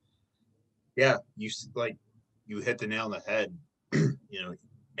 Yeah, like you hit the nail on the head. You know,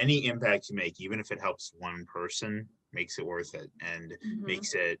 any impact you make, even if it helps one person, makes it worth it, and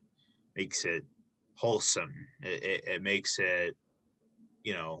Mhm. makes it wholesome. It makes it,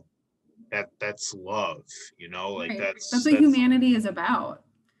 you know, that's love. Like Right. That's that's what that's humanity is about.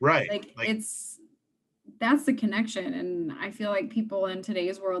 right. Like Like it's that's the connection. And I feel like people in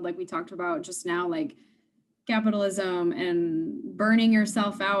today's world, like we talked about just now, like capitalism and burning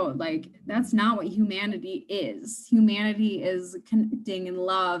yourself out, like that's not what humanity is. Humanity is connecting and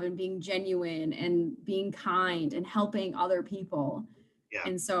love and being genuine and being kind and helping other people. yeah,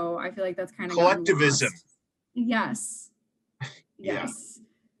 And so I feel like that's kind of gotten collectivism. lost. Yes. Yeah, Yes.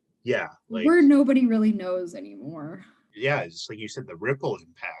 yeah. Like Word nobody really knows anymore. yeah, it's like you said, the ripple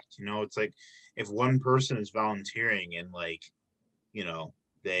impact. It's like if one person is volunteering and like you know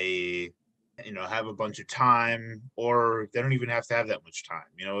they have a bunch of time, or they don't even have to have that much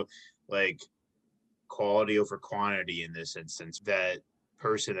time. Like quality over quantity in this instance. That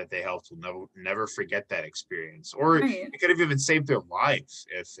person that they helped will never forget that experience, or it Right. could have even saved their life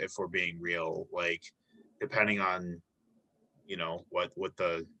if we're being real. Like depending on what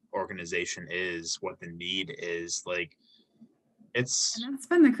the organization is, what the need is. Like And it's that's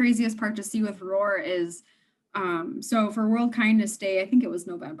been the craziest part to see with Roar is, so for World Kindness Day, I think it was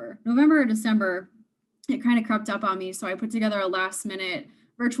November or December, it kind of crept up on me. So I put together a last minute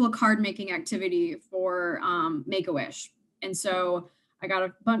virtual card making activity for Make a Wish. And so I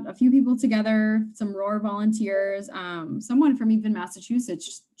got a few people together, some Roar volunteers, someone from even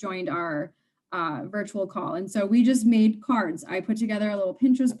Massachusetts joined our virtual call. And so we just made cards. I put together a little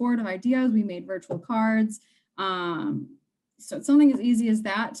Pinterest board of ideas. We made virtual cards. So it's something as easy as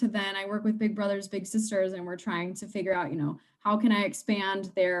that to then I work with Big Brothers Big Sisters, and we're trying to figure out, how can I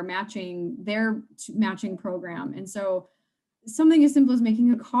expand their matching program. And so something as simple as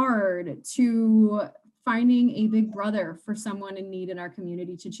making a card to finding a big brother for someone in need in our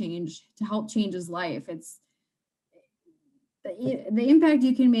community to help change his life. It's the impact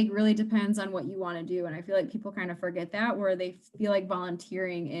you can make really depends on what you want to do. And I feel like people kind of forget that, where they feel like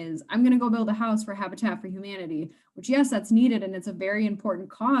volunteering is, I'm going to go build a house for Habitat for Humanity, which, yes, that's needed and it's a very important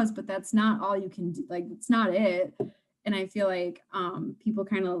cause, but that's not all you can do. Like, it's not it. And I feel like people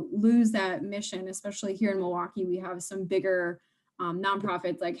kind of lose that mission, especially here in Milwaukee. We have some bigger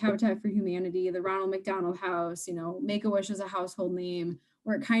nonprofits like Habitat for Humanity, the Ronald McDonald House, Make a Wish is a household name,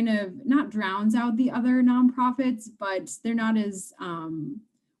 where it kind of not drowns out the other nonprofits, but they're not as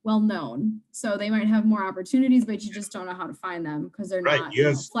well known. So they might have more opportunities, but you just don't know how to find them because they're right. not, You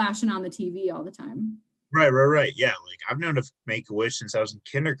have flashing on the TV all the time. right. Yeah, like I've known to make a wish since I was in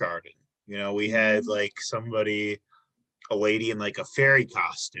kindergarten. We had Mhm. like a lady in like a fairy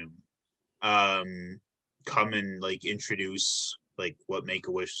costume, come and like introduce like what Make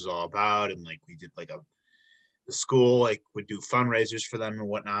a Wish is all about, and like we did like the school like would do fundraisers for them and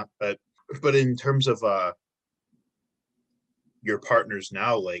whatnot. But in terms of your partners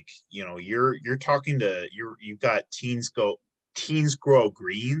now, like you're talking to you've got Teens Grow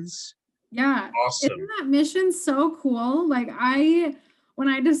Greens. Yeah. Isn't Awesome. that mission so cool? Like when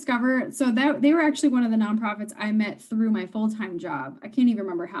I discovered, so that they were actually one of the nonprofits I met through my full-time job. I can't even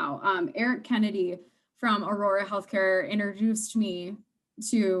remember how. Eric Kennedy from Aurora Healthcare introduced me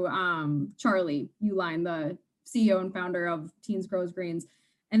to Charlie Uline, the CEO and founder of Teens Grows Greens.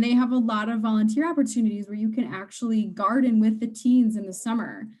 And they have a lot of volunteer opportunities where you can actually garden with the teens in the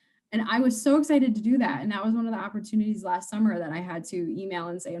summer. And I was so excited to do that. And that was one of the opportunities last summer that I had to email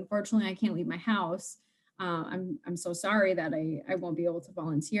and say, unfortunately, I can't leave my house. I'm so sorry that I won't be able to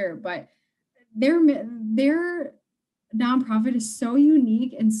volunteer. But their nonprofit is so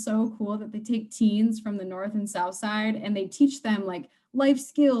unique and so cool that they take teens from the north and south side and they teach them like life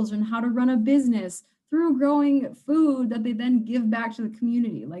skills and how to run a business through growing food that they then give back to the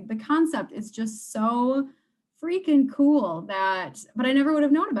community. Like the concept is just so freaking cool but I never would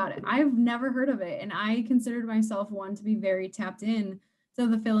have known about it. I've never heard of it. And I considered myself one to be very tapped in to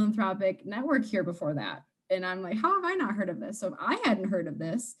the philanthropic network here before that. And I'm like, how have I not heard of this? So if I hadn't heard of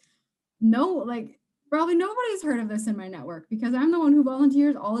this, no, like probably nobody's heard of this in my network because I'm the one who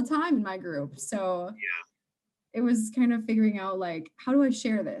volunteers all the time in my group. So it was kind of figuring out like, how do I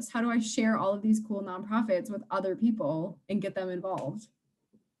share this? How do I share all of these cool nonprofits with other people and get them involved?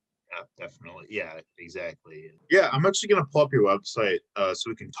 Yeah, definitely. Yeah, exactly. Yeah, I'm actually gonna pull up your website so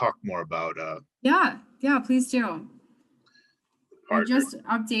we can talk more about Yeah, yeah, please do. I partner. just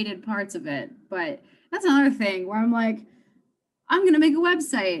updated parts of it, but that's another thing where I'm like, I'm gonna make a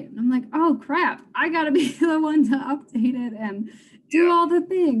website. And I'm like, oh crap, I gotta be the one to update it and do Yeah. all the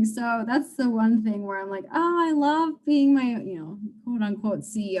things. So that's the one thing where I'm like, oh, I love being my, quote unquote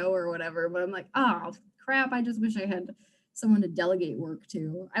CEO or whatever. But I'm like, oh crap, I just wish I had someone to delegate work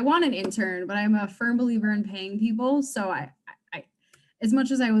to. I want an intern, but I'm a firm believer in paying people. So I as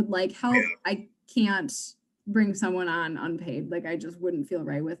much as I would like help, I can't bring someone on unpaid. Like I just wouldn't feel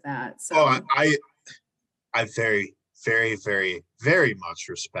right with that. Oh, So I very, very, very, very much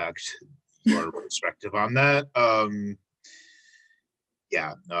respect your perspective on that.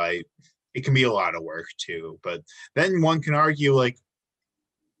 Yeah, I it can be a lot of work too, but then one can argue like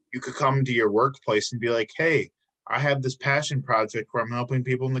you could come to your workplace and be like, hey, I have this passion project where I'm helping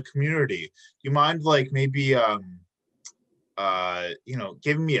people in the community. Do you mind like maybe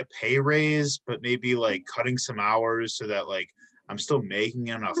giving me a pay raise, but maybe like cutting some hours so that like I'm still making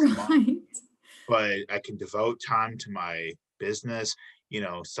enough money, right. but I can devote time to my business,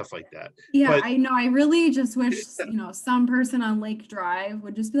 stuff like that. Yeah, But I know. I really just wish, some person on Lake Drive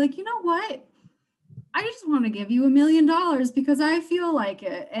would just be like, you know what? I just want to give you $1 million because I feel like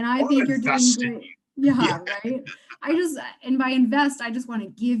it and I I want think to you're doing invest in great. you. Yeah, right. And by invest, I just want to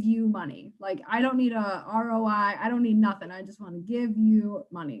give you money. Like I don't need a ROI. I don't need nothing. I just want to give you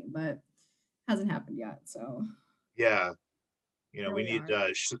money, but hasn't happened yet. So Yeah, here we we need are.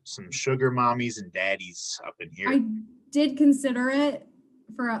 some sugar mommies and daddies up in here. I did consider it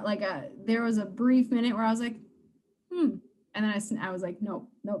for there was a brief minute where I was like, hmm. And then I was like, nope,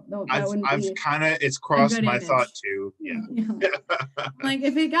 nope, nope, that wouldn't I've be kind of it's a crossed good my thought image. too. Yeah. Yeah. Like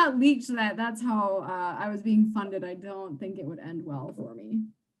if it got leaked that's how I was being funded, I don't think it would end well for me.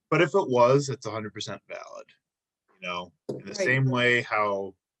 But if it was, it's 100% valid. In the Right. same way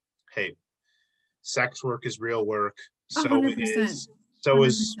how, hey, sex work is real work. A So hundred percent. is so Hundred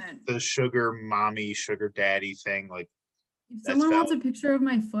is percent. the sugar mommy, sugar daddy thing. Like If that's someone wants valid. a picture of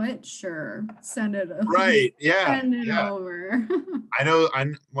my foot, sure. Send it Right. Yeah. send it Yeah. over. I know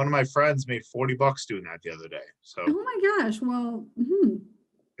one of my friends made $40 doing that the other day. So Oh my gosh. Well,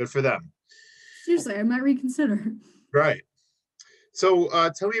 good for them. seriously, I might reconsider. Right. So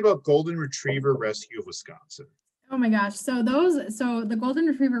tell me about Golden Retriever Rescue of Wisconsin. Oh my gosh. So the Golden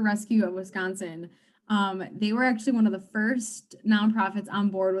Retriever Rescue of Wisconsin, they were actually one of the first nonprofits on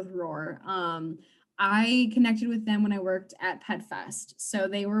board with Roar. I connected with them when I worked at Pet Fest. So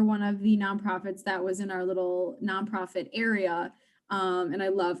they were one of the nonprofits that was in our little nonprofit area. And I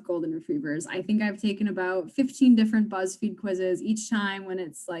love golden retrievers. I think I've taken about 15 different BuzzFeed quizzes each time when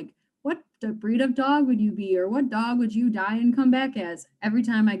it's like, what breed of dog would you be? Or what dog would you die and come back as? Every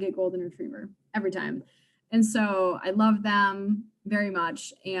time I get golden retriever, every time. And so I love them very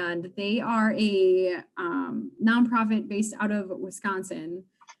much. And they are a nonprofit based out of Wisconsin,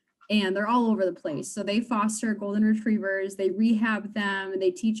 and they're all over the place. So they foster golden retrievers, they rehab them,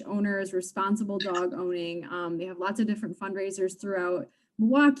 they teach owners responsible dog owning. They have lots of different fundraisers throughout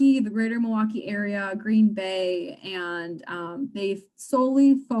Milwaukee, the greater Milwaukee area, Green Bay, and they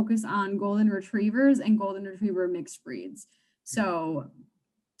solely focus on golden retrievers and golden retriever mixed breeds. So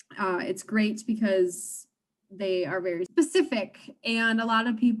it's great because they are very specific, and a lot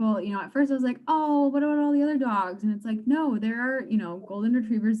of people, at first I was like, oh, what about all the other dogs? And it's like, no, there are, golden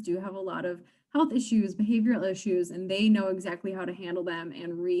retrievers do have a lot of health issues, behavioral issues, and they know exactly how to handle them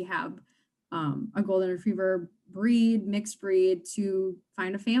and rehab a golden retriever breed, mixed breed, to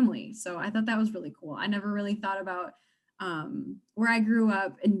find a family. So I thought that was really cool. I never really thought about where I grew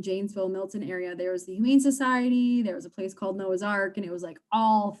up in Janesville, Milton area. There was the Humane Society, there was a place called Noah's Ark, and it was like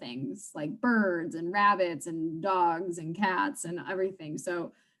all things like birds and rabbits and dogs and cats and everything.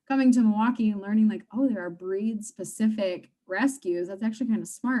 So coming to Milwaukee and learning like, oh, there are breed specific rescues, that's actually kind of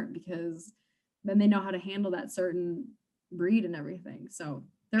smart because then they know how to handle that certain breed and everything. So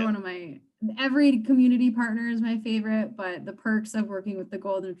they're one of my, every community partner is my favorite, but the perks of working with the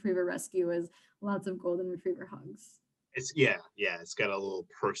Golden Retriever Rescue is lots of Golden Retriever hugs. It's got a little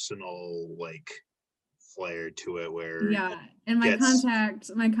personal like flair to it where Yeah, and gets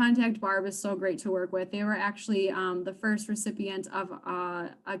my contact Barb is so great to work with. They were actually the first recipient of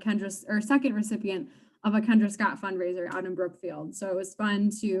a Kendra, or second recipient of a Kendra Scott fundraiser out in Brookfield. So it was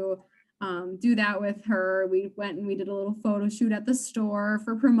fun to do that with her. We went and we did a little photo shoot at the store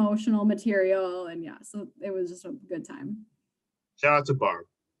for promotional material, and yeah, so it was just a good time. shout out to Barb.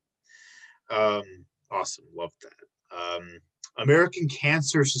 Awesome, love that. American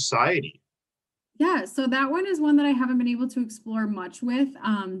Cancer Society. Yeah, so that one is one that I haven't been able to explore much with,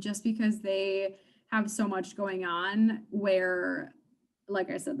 just because they have so much going on where,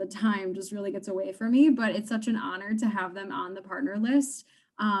 like I said, the time just really gets away from me, but it's such an honor to have them on the partner list,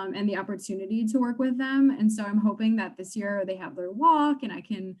 and the opportunity to work with them. And so I'm hoping that this year they have their walk and I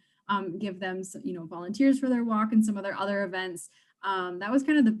can give them, volunteers for their walk and some of their other events. That was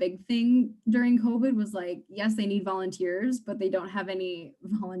kind of the big thing during COVID was like, yes, they need volunteers, but they don't have any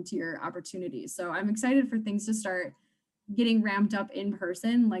volunteer opportunities. So I'm excited for things to start getting ramped up in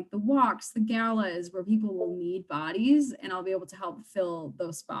person, like the walks, the galas, where people will need bodies, and I'll be able to help fill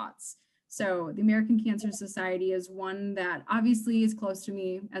those spots. So the American Cancer Society is one that obviously is close to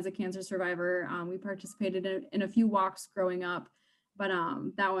me as a cancer survivor. We participated in a few walks growing up, but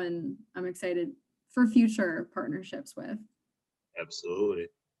that one I'm excited for future partnerships with. Absolutely.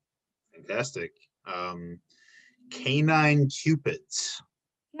 Fantastic. Canine Cupids.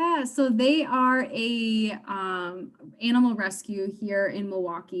 Yeah, so they are a animal rescue here in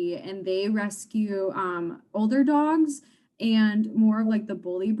Milwaukee, and they rescue older dogs and more of like the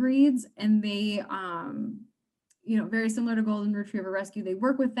bully breeds. And they, very similar to Golden Retriever Rescue, they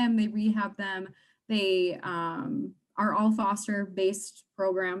work with them, they rehab them. They are all foster based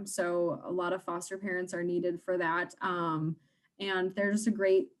programs, so a lot of foster parents are needed for that. And they're just a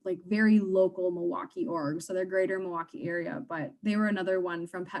great, like very local Milwaukee org. So they're greater Milwaukee area, but they were another one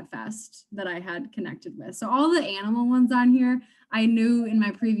from Pet Fest that I had connected with. So all the animal ones on here, I knew in my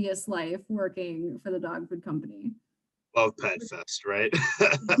previous life working for the dog food company. Love Pet Fest, right?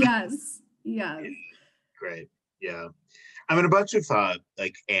 Yes, yes. Great. Yeah. I'm in a bunch of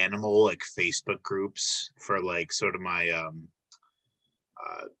like animal like Facebook groups for like sort of my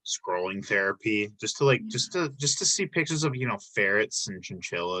scrolling therapy, just to like just to see pictures of ferrets and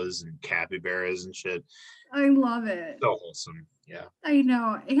chinchillas and capybaras and shit. I love it. So wholesome. Yeah. I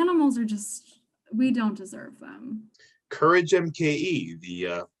know. Animals are just, we don't deserve them. Courage MKE,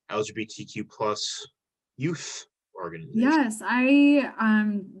 the LGBTQ plus youth organization. Yes,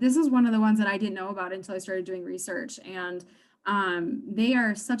 this is one of the ones that I didn't know about until I started doing research. And they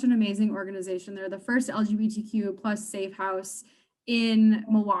are such an amazing organization. They're the first LGBTQ plus safe house in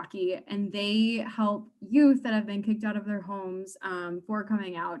Milwaukee, and they help youth that have been kicked out of their homes for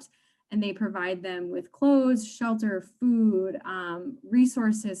coming out. And they provide them with clothes, shelter, food,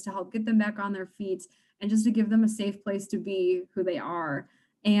 resources to help get them back on their feet and just to give them a safe place to be who they are.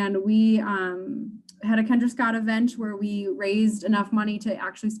 And we had a Kendra Scott event where we raised enough money to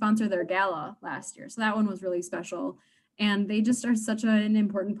actually sponsor their gala last year. So that one was really special. And they just are such an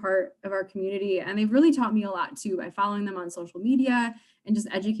important part of our community. And they've really taught me a lot too by following them on social media and just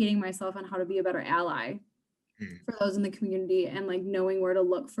educating myself on how to be a better ally for those in the community, and like knowing where to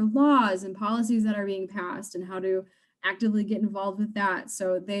look for laws and policies that are being passed and how to actively get involved with that.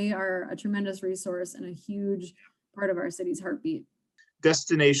 So they are a tremendous resource and a huge part of our city's heartbeat.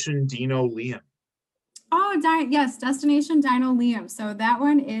 Destination Dino Liam. Oh, yes, Destination Dino Liam. So that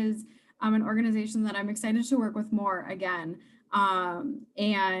one is an organization that I'm excited to work with more again.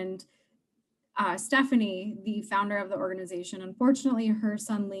 And Stephanie, the founder of the organization, unfortunately, her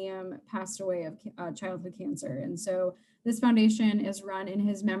son Liam passed away of childhood cancer. And so this foundation is run in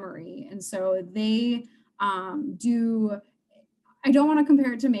his memory. And so they do, I don't want to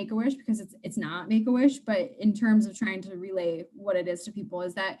compare it to Make-A-Wish because it's not Make-A-Wish, but in terms of trying to relay what it is to people,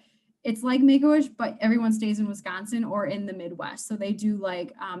 is that it's like Make-A-Wish, but everyone stays in Wisconsin or in the Midwest. So they do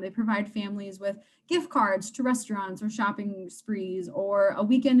like, they provide families with gift cards to restaurants or shopping sprees or a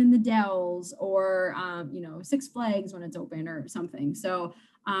weekend in the Dells or, Six Flags when it's open or something. So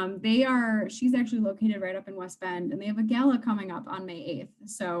she's actually located right up in West Bend, and they have a gala coming up on May 8th.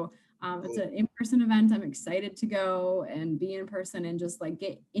 So it's an in-person event. I'm excited to go and be in person and just like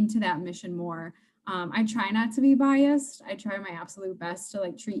get into that mission more. I try not to be biased. I try my absolute best to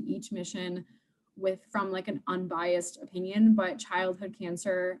like treat each mission from like an unbiased opinion, but childhood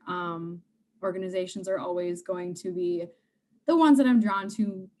cancer organizations are always going to be the ones that I'm drawn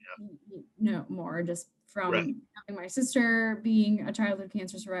to more, just from having my sister being a childhood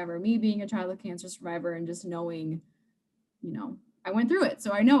cancer survivor, me being a childhood cancer survivor, and just knowing, I went through it,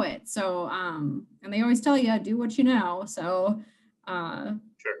 so I know it. So, and they always tell you, do what you know. So, sure.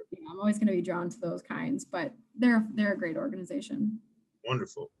 I'm always going to be drawn to those kinds, but they're a great organization.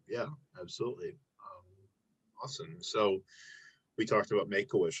 Wonderful. Yeah, absolutely. Awesome. So we talked about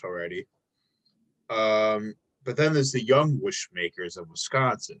Make-A-Wish already. But then there's the Young Wish Makers of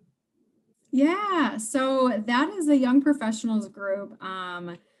Wisconsin. Yeah, so that is a young professionals group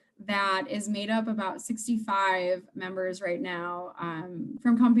that is made up about 65 members right now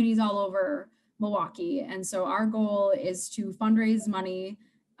from companies all over Milwaukee. And so our goal is to fundraise money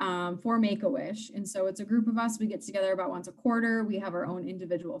for Make-A-Wish. And so it's a group of us. We get together about once a quarter. We have our own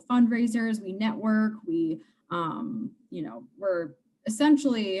individual fundraisers. We network. We're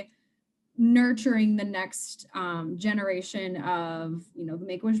essentially nurturing the next generation of, the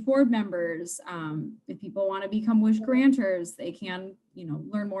Make-A-Wish board members. If people want to become Wish granters, they can,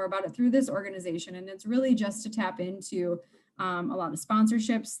 learn more about it through this organization. And it's really just to tap into a lot of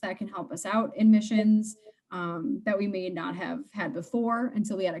sponsorships that can help us out in missions that we may not have had before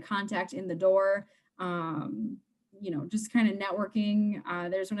until we had a contact in the door. Just kind of networking.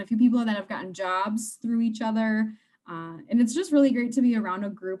 There's been a few people that have gotten jobs through each other. And it's just really great to be around a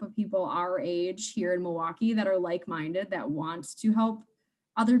group of people our age here in Milwaukee that are like-minded, that want to help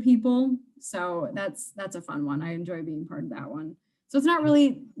other people. So that's a fun one. I enjoy being part of that one. So it's not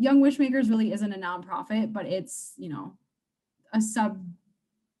really, Young Wishmakers really isn't a nonprofit, but it's, a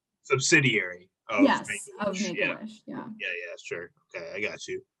subsidiary of yes, of Make-A-Wish. Make-A-Wish. Yeah. Yeah, sure. Okay, I got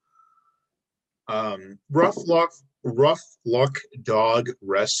you. Rough Luck Dog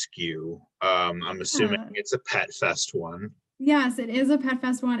Rescue. I'm assuming it's a Pet Fest one. Yes, it is a Pet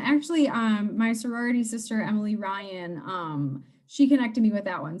Fest one. Actually, my sorority sister, Emily Ryan, she connected me with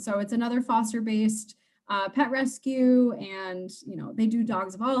that one. So it's another foster-based pet rescue, and, they do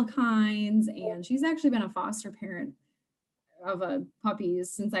dogs of all kinds. And she's actually been a foster parent of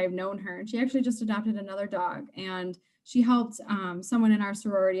puppies since I've known her. And she actually just adopted another dog, and she helped someone in our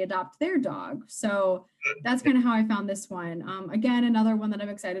sorority adopt their dog. So that's kind of how I found this one. Again, another one that I'm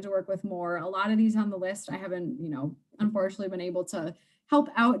excited to work with more. A lot of these on the list, I haven't, unfortunately been able to help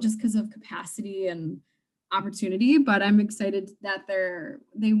out just because of capacity and opportunity, but I'm excited that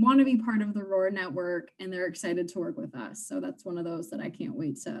they want to be part of the Roar network, and they're excited to work with us. So that's one of those that I can't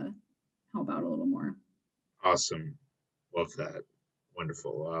wait to help out a little more. Awesome. Love that.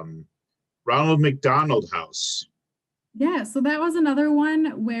 Wonderful. Ronald McDonald House. Yeah, so that was another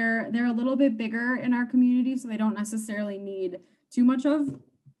one where they're a little bit bigger in our community, so they don't necessarily need too much of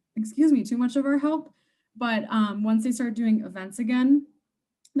our help. But once they start doing events again,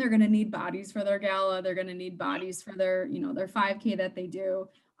 they're going to need bodies for their gala. They're going to need bodies for their 5K that they do.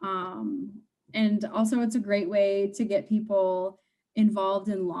 And also it's a great way to get people involved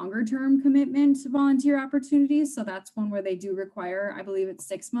in longer term commitment volunteer opportunities. So that's one where they do require, I believe it's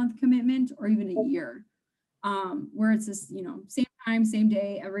 6-month commitment or even a year. Where it's this, same time, same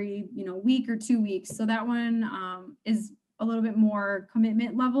day, every, week or 2 weeks. So that one is a little bit more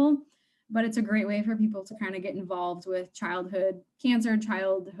commitment level, but it's a great way for people to kind of get involved with childhood cancer,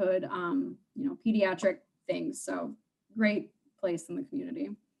 pediatric things. So great place in the community.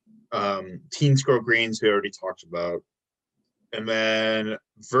 Teens Grow Greens, we already talked about. And then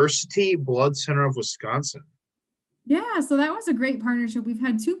Versity Blood Center of Wisconsin. Yeah, so that was a great partnership. We've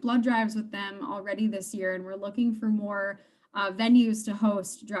had 2 blood drives with them already this year, and we're looking for more venues to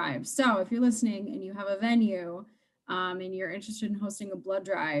host drives. So if you're listening and you have a venue and you're interested in hosting a blood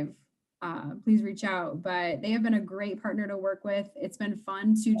drive, please reach out. But they have been a great partner to work with. It's been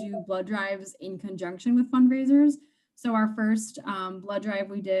fun to do blood drives in conjunction with fundraisers. So our first blood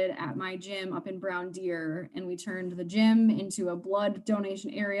drive we did at my gym up in Brown Deer, and we turned the gym into a blood donation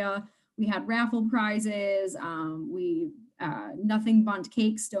area. We had raffle prizes. We Nothing Bundt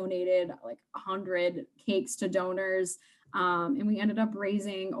Cakes donated like 100 cakes to donors. And we ended up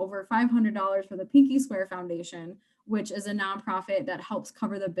raising over $500 for the Pinky Square Foundation, which is a nonprofit that helps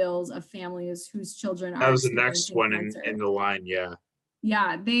cover the bills of families whose children are. That was the next one in the line. Yeah.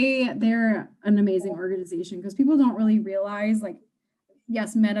 Yeah, they're an amazing organization because people don't really realize, like,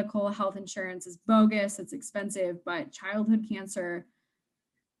 yes, medical health insurance is bogus, it's expensive, but childhood cancer,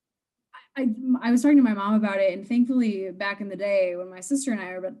 I was talking to my mom about it, and thankfully back in the day when my sister and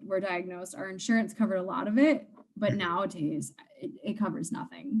I were diagnosed, our insurance covered a lot of it, but nowadays it covers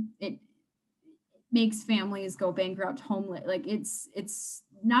nothing. It makes families go bankrupt, homeless. Like it's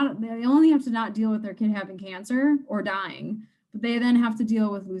not, they only have to not deal with their kid having cancer or dying, but they then have to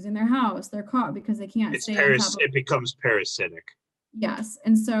deal with losing their house, their car, because they can't stay on top of it. Becomes parasitic. Yes.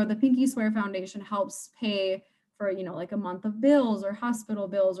 And so the Pinky Swear Foundation helps pay for, like a month of bills or hospital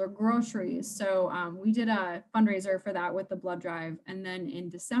bills or groceries. So we did a fundraiser for that with the blood drive. And then in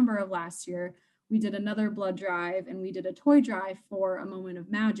December of last year, we did another blood drive, and we did a toy drive for A Moment of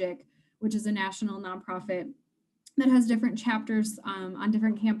Magic, which is a national nonprofit that has different chapters on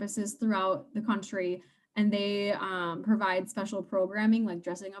different campuses throughout the country. And they provide special programming like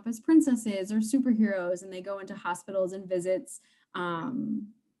dressing up as princesses or superheroes, and they go into hospitals and visits.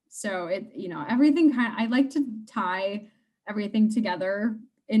 So everything I like to tie everything together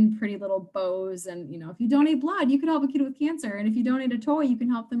in pretty little bows. And, if you donate blood, you could help a kid with cancer. And if you donate a toy, you can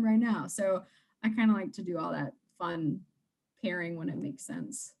help them right now. So I kind of like to do all that fun caring when it makes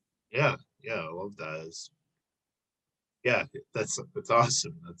sense. Yeah, I love that. Yeah, that's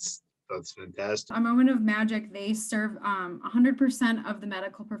awesome. That's fantastic. A Moment of Magic, they serve 100% of the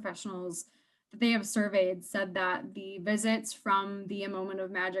medical professionals that they have surveyed said that the visits from the A Moment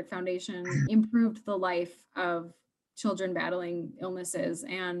of Magic Foundation improved the life of children battling illnesses.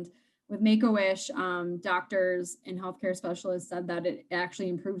 And with Make a Wish, doctors and healthcare specialists said that it actually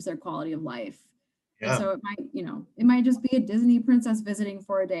improves their quality of life. And Yeah, so it might, it might just be a Disney princess visiting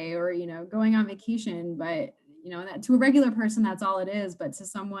for a day or, going on vacation, but, that to a regular person, that's all it is. But to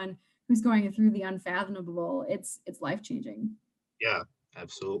someone who's going through the unfathomable, it's life changing. yeah,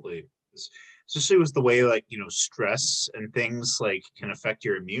 absolutely. Especially with the way like stress and things like can affect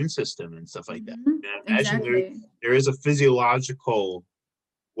your immune system and stuff like that. And I imagine Exactly. there is a physiological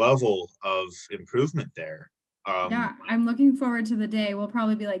level of improvement there. Yeah, I'm looking forward to the day. We'll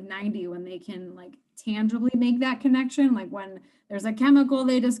probably be like 90 when they can like tangibly make that connection. Like when there's a chemical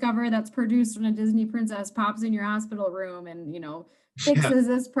they discover that's produced when a Disney princess pops in your hospital room and, Yeah, fixes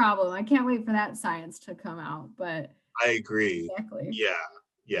this problem. I can't wait for that science to come out, but I agree. exactly. Yeah,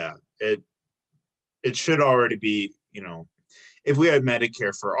 yeah. It should already be, if we had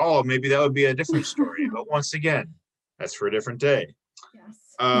Medicare for all, maybe that would be a different story. But once again, that's for a different day.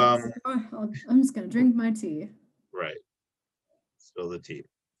 Yes, yes. Um, I'm just gonna drink my tea. right. Spill the tea.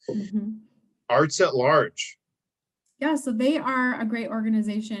 Mhm. Arts at Large. Yeah, so they are a great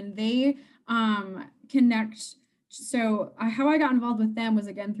organization. They connect. So how I got involved with them was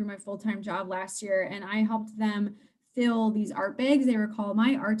again through my full-time job last year, and I helped them fill these art bags. They were called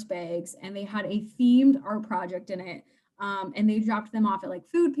My Art Bags, and they had a themed art project in it. And they dropped them off at like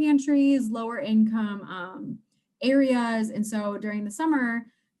food pantries, lower income areas. And so during the summer,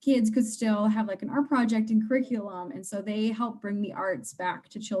 kids could still have like an art project and curriculum. And so they help bring the arts back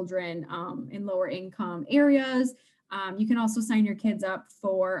to children in lower income areas. You can also sign your kids up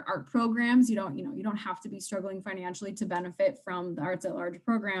for art programs. You don't have to be struggling financially to benefit from the Arts at Large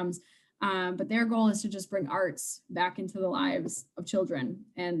programs. But their goal is to just bring arts back into the lives of children.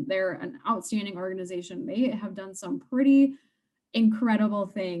 And they're an outstanding organization. They have done some pretty incredible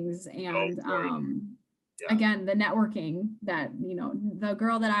things. Oh, And Lord. Yeah. again, the networking that, the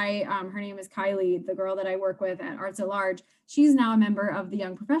girl that her name is Kylie, the girl that I work with at Arts at Large, she's now a member of the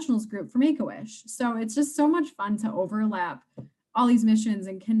Young Professionals group for Make-A-Wish. So it's just so much fun to overlap all these missions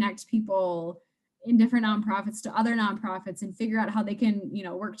and connect people in different nonprofits to other nonprofits and figure out how they can,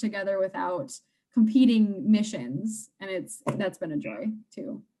 work together without competing missions. And that's been a joy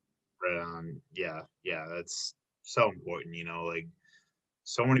too. Right on. Yeah, that's so important, like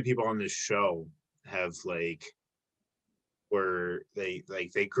so many people on this show have like where they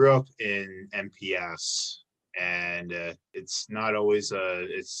grew up in MPS, and it's not always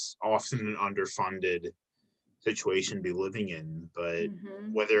it's often an underfunded situation to be living in, but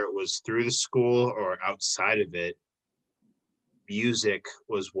Mhm. whether it was through the school or outside of it, music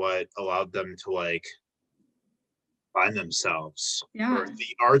was what allowed them to like find themselves, or Yeah.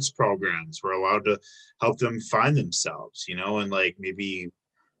 the arts programs were allowed to help them find themselves, and like maybe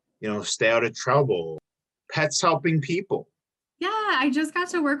stay out of trouble. Pets helping people. Yeah, I just got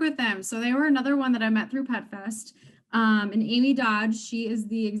to work with them. So they were another one that I met through Pet Fest. And Amy Dodge, she is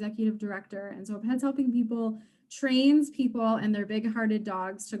the executive director. And so Pets Helping People trains people and their big-hearted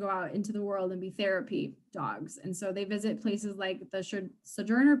dogs to go out into the world and be therapy dogs. And so they visit places like the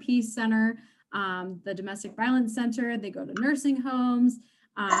Sojourner Peace Center, the Domestic Violence Center. They go to nursing homes.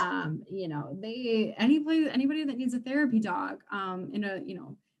 Anybody that needs a therapy dog in a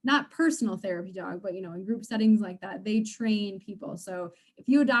not personal therapy dog, but in group settings like that, they train people. So if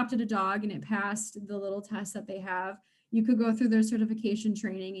you adopted a dog and it passed the little test that they have, you could go through their certification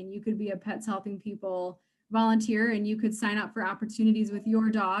training and you could be a Pets Helping People volunteer, and you could sign up for opportunities with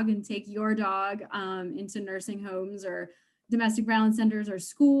your dog and take your dog into nursing homes or domestic violence centers or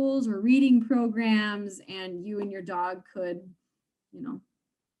schools or reading programs, and you and your dog could, you know,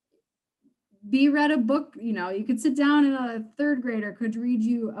 be read a book. You could sit down and a third grader could read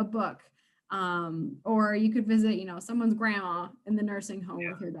you a book, or you could visit someone's grandma in the nursing home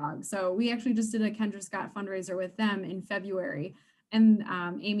with your dog. So we actually just did a Kendra Scott fundraiser with them in February, and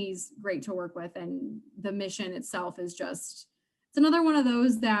Amy's great to work with, and the mission itself is just, it's another one of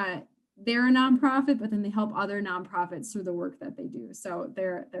those that they're a nonprofit, but then they help other nonprofits through the work that they do. So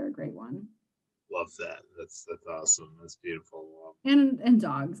they're a great one. Love that. That's awesome. That's beautiful. And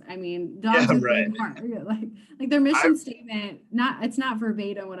dogs. I mean, Yeah, dogs with right. big heart. Like their I mission statement, it's not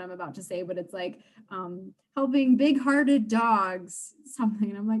verbatim what I'm about to say, but it's like helping big-hearted dogs, something.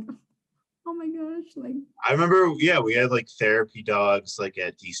 And I'm like, Oh my gosh, like I remember, yeah, we had like therapy dogs like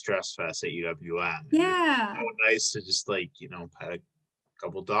at De-Stress Fest at UWM. And it's yeah, so nice to just like, pet a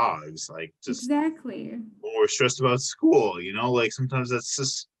couple dogs, like just exactly. when we're stressed about school, like sometimes that's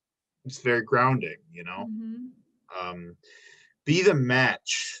just it's very grounding, Hmm. Um, Be the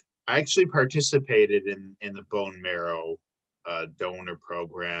Match. I actually participated in the bone marrow donor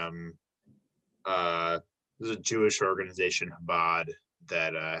program. There's a Jewish organization, Chabad,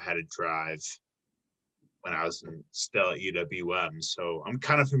 that had a drive when I was still at UWM. So I'm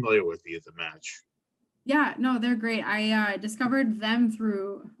kind of familiar with Be the Match. Yeah, no, they're great. I discovered them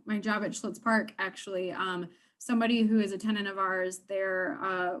through my job at Schlitz Park, actually. Somebody who is a tenant of ours, their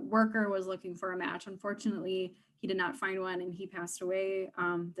worker was looking for a match. Unfortunately, he did not find one and he passed away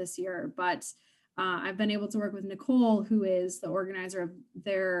this year. But I've been able to work with Nicole, who is the organizer of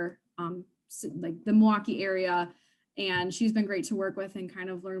their like the Milwaukee area. And she's been great to work with and kind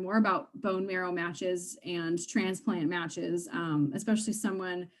of learn more about bone marrow matches and transplant matches, especially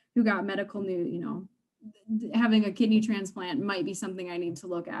someone who got medical news, having a kidney transplant might be something I need to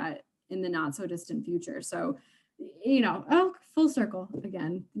look at in the not so distant future. So, oh, full circle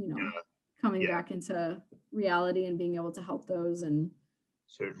again, coming Yeah, back into reality and being able to help those. And a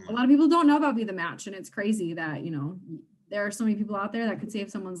certainly. lot of people don't know about Be the Match. And it's crazy that, there are so many people out there that could save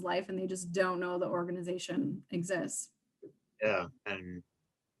someone's life and they just don't know the organization exists. Yeah, and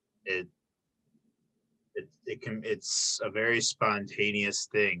it it's a very spontaneous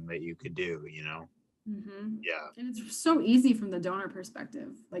thing that you could do. Mm-hmm. Yeah. And it's so easy from the donor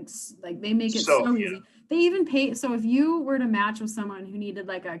perspective. Like they make it So so yeah, easy. They even pay. So if you were to match with someone who needed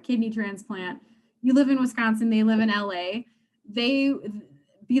like a kidney transplant, you live in Wisconsin, they live in LA, they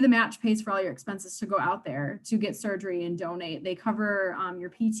Be the Match pays for all your expenses to go out there to get surgery and donate. They cover your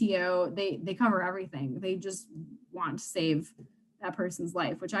PTO. They cover everything. They just want to save that person's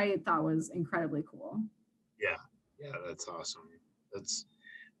life, which I thought was incredibly cool. yeah, yeah. That's awesome. That's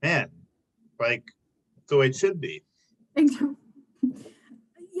man, like the way it should be.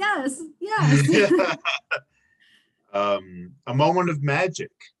 Yes, yes. A moment of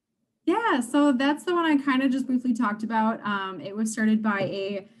magic. Yeah, so that's the one I kind of just briefly talked about. It was started by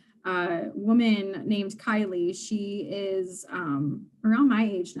a woman named Kylie. She is around my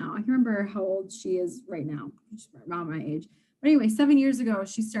age now. I can't remember how old she is right now. She's around my age. But anyway, 7 years ago,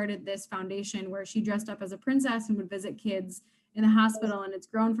 she started this foundation where she dressed up as a princess and would visit kids in the hospital. And it's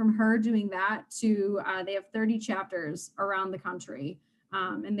grown from her doing that to they have 30 chapters around the country.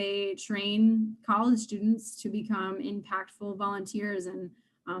 And they train college students to become impactful volunteers, and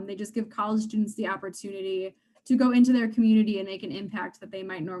they just give college students the opportunity to go into their community and make an impact that they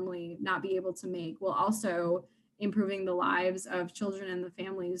might normally not be able to make, while also improving the lives of children and the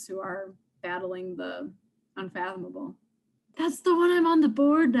families who are battling the unfathomable. That's the one I'm on the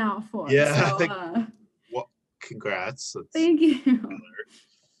board now for. Yeah, I So think. Well, congrats. That's thank you.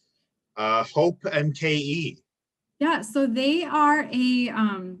 Hope MKE. Yeah, so they are a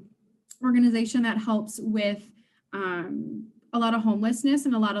organization that helps with a lot of homelessness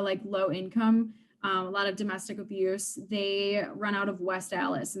and a lot of like low income, a lot of domestic abuse. They run out of West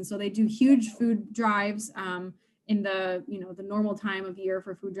Allis, and so they do huge food drives in the the normal time of year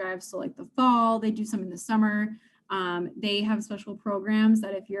for food drives. So like the fall, they do some in the summer. They have special programs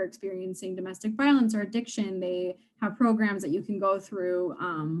that if you're experiencing domestic violence or addiction, they have programs that you can go through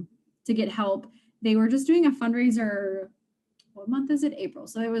to get help. They were just doing a fundraiser. What month is it? April.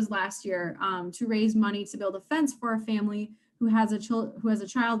 So it was last year to raise money to build a fence for a family who has a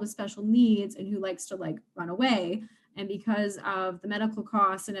child with special needs and who likes to like run away. And because of the medical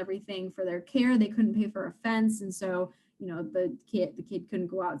costs and everything for their care, they couldn't pay for a fence, and so the kid couldn't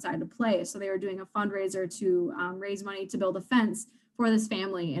go outside to play. So they were doing a fundraiser to raise money to build a fence for this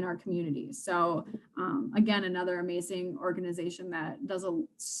family in our community. So again, another amazing organization that does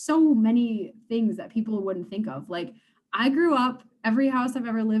so many things that people wouldn't think of. Like I grew up, every house I've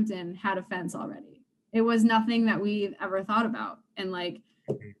ever lived in had a fence already. It was nothing that we've ever thought about. And like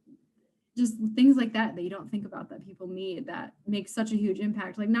just things like that you don't think about that people need that makes such a huge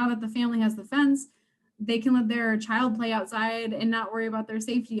impact. Like now that the family has the fence, they can let their child play outside and not worry about their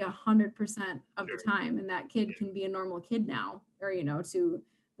safety 100% of the Sure. time. And that kid can be a normal kid now, or, to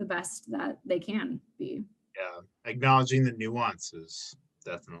the best that they can be. Yeah, acknowledging the nuances,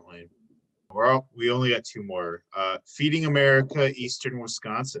 definitely. We only got two more. Feeding America, Eastern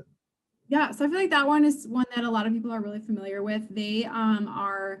Wisconsin. Yeah. So I feel like that one is one that a lot of people are really familiar with. They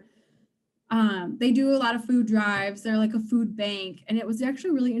do a lot of food drives. They're like a food bank. And it was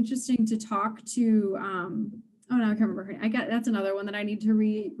actually really interesting to talk to, oh no, I can't remember. That's another one that I need to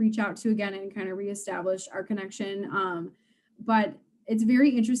reach out to again and kind of reestablish our connection. But it's very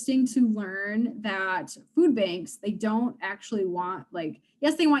interesting to learn that food banks, they don't actually want, like,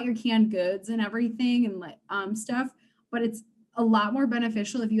 yes, they want your canned goods and everything and like stuff, but it's a lot more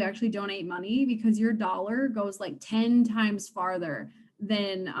beneficial if you actually donate money, because your dollar goes like 10 times farther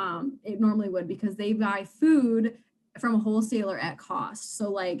than it normally would, because they buy food from a wholesaler at cost. So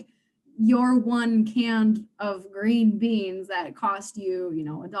like your one can of green beans that cost you, you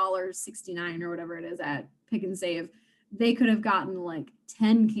know, $1.69 or whatever it is at Pick and Save, they could have gotten like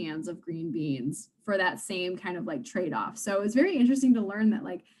 10 cans of green beans for that same kind of like trade-off. So it's very interesting to learn that,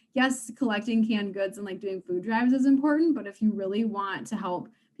 like, yes, collecting canned goods and like doing food drives is important, but if you really want to help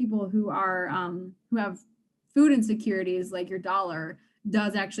people who are who have food insecurities, like your dollar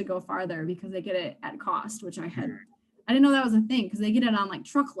does actually go farther because they get it at cost, which I didn't know that was a thing, because they get it on like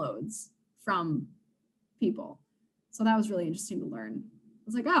truckloads from people. So that was really interesting to learn. I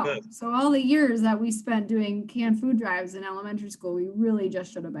was like, oh, so all the years that we spent doing canned food drives in elementary school, we really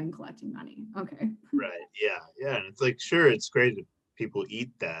just should have been collecting money. Okay. Right. Yeah. And it's like, sure, it's great if people eat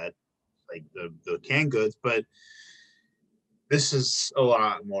that, like the canned goods, but this is a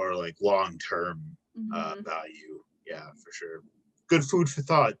lot more like long-term value. Yeah, for sure. Good food for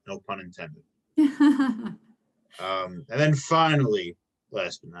thought, no pun intended. And then finally,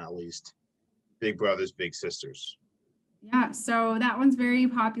 last but not least, Big Brothers Big Sisters. Yeah, so that one's very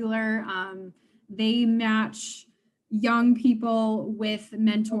popular. They match young people with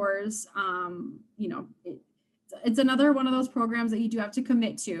mentors. You know, it's another one of those programs that you do have to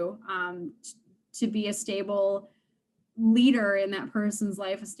commit to be a stable leader in that person's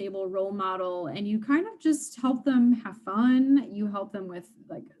life, a stable role model, and you kind of just help them have fun. You help them with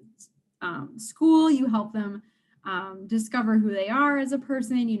like school. You help them discover who they are as a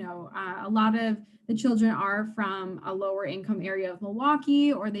person. You know, a lot of the children are from a lower income area of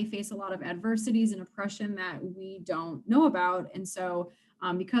Milwaukee, or they face a lot of adversities and oppression that we don't know about. And so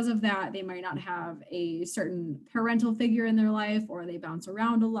because of that, they might not have a certain parental figure in their life, or they bounce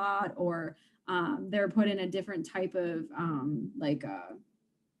around a lot, or they're put in a different type of like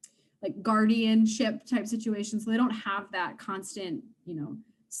guardianship type situation. So they don't have that constant, you know,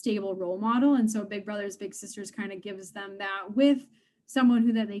 stable role model. And so Big Brothers Big Sisters kind of gives them that, with someone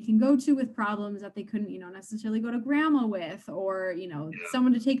who that they can go to with problems that they couldn't, you know, necessarily go to grandma with, or, you know,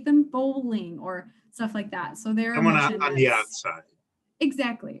 someone to take them bowling or stuff like that. So they're someone on the outside.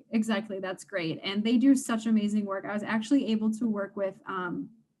 Exactly. That's great. And they do such amazing work. I was actually able to work with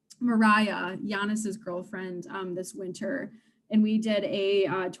Mariah, Giannis's girlfriend, this winter, and we did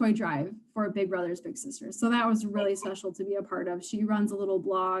a toy drive for Big Brothers Big Sisters. So that was really special to be a part of. She runs a little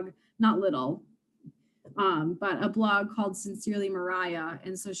blog, not little, but a blog called Sincerely Mariah.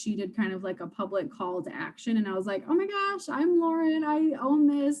 And so she did kind of like a public call to action. And I was like, oh my gosh, I'm Lauren. I own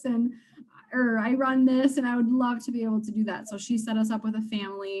this or I run this, and I would love to be able to do that. So she set us up with a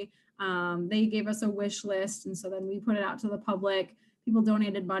family. They gave us a wish list. And so then we put it out to the public. People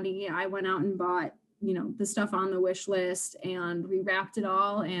donated money. I went out and bought, you know, the stuff on the wish list, and we wrapped it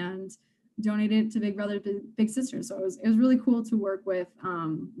all and donated it to Big Brother Big Sisters. So it was really cool to work with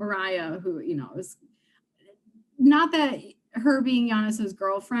Mariah, who, you know, is not that her being Giannis's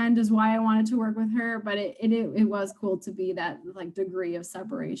girlfriend is why I wanted to work with her, but it was cool to be that like degree of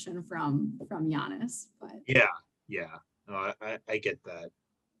separation from Giannis. But yeah, no, I get that.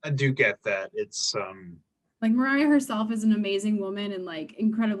 I do get that. It's like Mariah herself is an amazing woman and like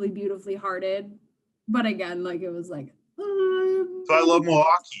incredibly beautifully hearted, but again, like it was like. So I love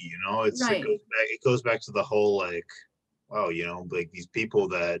Milwaukee. You know, right. It goes back to the whole like, wow, you know, like these people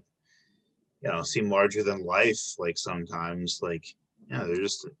that, you know, seem larger than life. Like sometimes, like, yeah, they're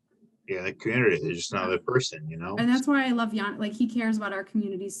just, the community. They're just another person, you know. And that's why I love Jan. Like he cares about our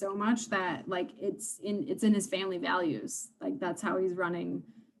community so much that like it's in his family values. Like that's how he's running.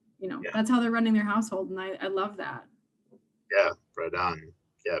 You know, that's how they're running their household, and I love that. Yeah, right on.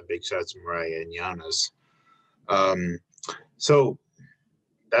 Yeah, big shots to Mariah and Giannis. So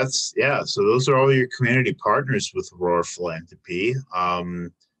that's so those are all your community partners with Roar Philanthropy.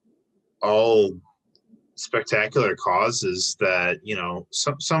 All spectacular causes that, you know,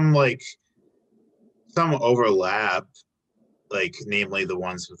 some overlap, like namely the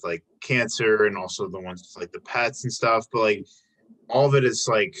ones with like cancer and also the ones with like the pets and stuff, but like all of it is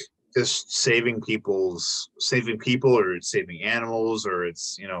like just saving people or it's saving animals, or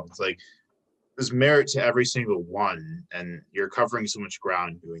it's, you know, it's like there's merit to every single one, and you're covering so much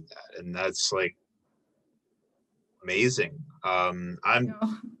ground doing that, and that's like amazing.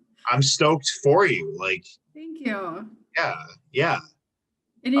 I'm stoked for you. Like, thank you. Yeah.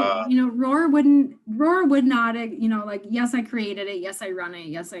 And you know, Roar would not, you know, like, yes, I created it. Yes, I run it.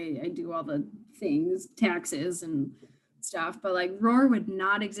 Yes, I do all the things, taxes and stuff, but like Roar would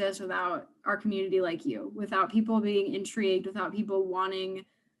not exist without our community like you, without people being intrigued, without people wanting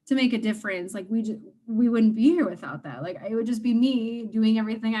to make a difference. Like we wouldn't be here without that. Like it would just be me doing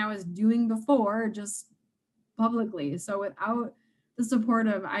everything I was doing before, just publicly. So without the support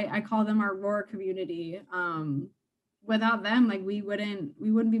of I call them our Roar community, without them, like we wouldn't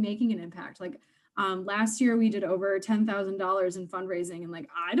be making an impact. Like last year we did over $10,000 in fundraising, and like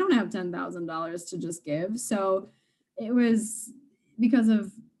I don't have $10,000 to just give. So it was because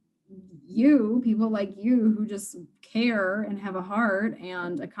of you, people like you who just care and have a heart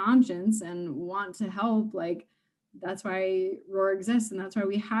and a conscience and want to help. Like that's why Roar exists, and that's why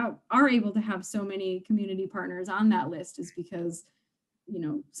we are able to have so many community partners on that list, is because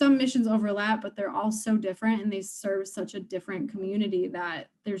some missions overlap, but they're all so different and they serve such a different community that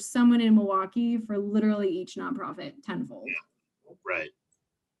there's someone in Milwaukee for literally each nonprofit tenfold. Right.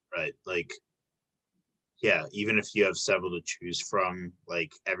 Like, yeah, even if you have several to choose from,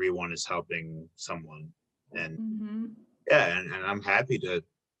 like everyone is helping someone. And yeah, and I'm happy to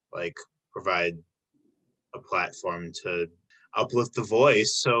like provide a platform to uplift the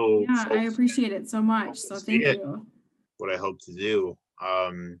voice. So yeah, I appreciate it so much. So thank you. What I hope to do.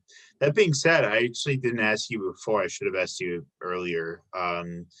 That being said, I actually didn't ask you before. I should have asked you earlier.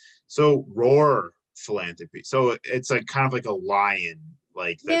 So Roar Philanthropy. So it's like kind of like a lion,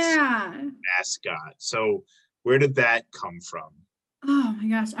 like that's mascot. So where did that come from? Oh my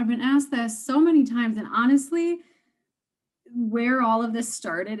gosh, I've been asked this so many times, and honestly, where all of this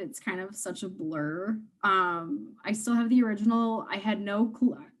started, it's kind of such a blur. I still have the original. I had no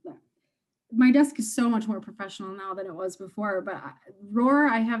clue. My desk is so much more professional now than it was before, but Roar,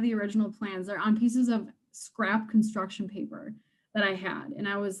 I have the original plans. They're on pieces of scrap construction paper that I had. And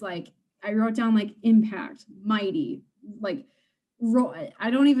I was like, I wrote down like impact, mighty, like Roar. I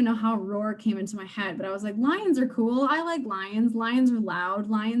don't even know how Roar came into my head, but I was like, lions are cool. I like lions. Lions are loud.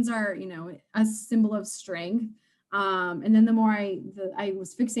 Lions are, a symbol of strength. And then the more I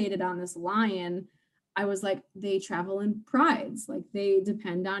was fixated on this lion, I was like, they travel in prides, like they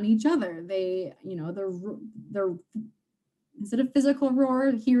depend on each other. They, they're instead of physical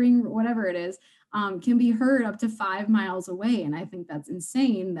roar, hearing, whatever it is, can be heard up to 5 miles away. And I think that's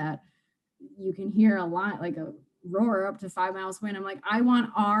insane that you can hear a lot, like a roar up to 5 miles away. And I'm like, I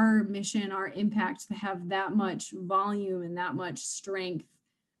want our mission, our impact to have that much volume and that much strength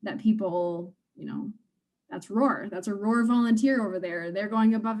that people, that's Roar. That's a Roar volunteer over there. They're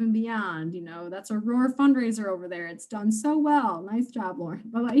going above and beyond. That's a Roar fundraiser over there. It's done so well. Nice job, Lauren.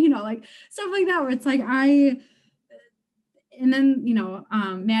 But like stuff like that, where it's like and then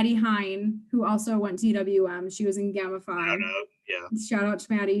Maddie Hine, who also went to EWM, she was in Gamma Phi. Shout out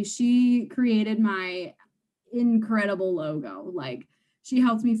to Maddie. She created my incredible logo. Like she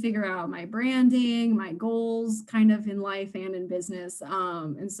helped me figure out my branding, my goals, kind of in life and in business.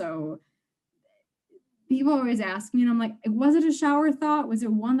 And so people always ask me, and I'm like, was it a shower thought? Was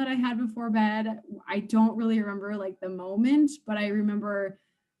it one that I had before bed? I don't really remember like the moment, but I remember,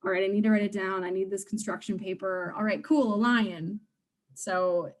 all right, I need to write it down. I need this construction paper. All right, cool, a lion.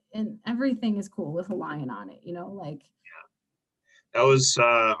 So, and everything is cool with a lion on it, like. Yeah. That was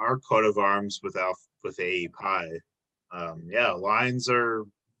our coat of arms with AE Pi. Lions are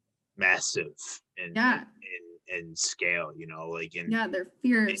massive in scale, like they're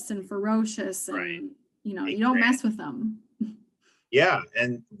fierce and ferocious, and right. You don't mess with them. Yeah,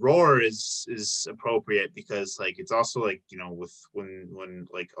 and Roar is appropriate because like it's also like with when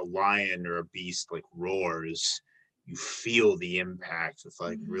like a lion or a beast like roars, you feel the impact with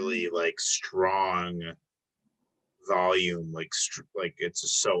like really like strong volume, like it's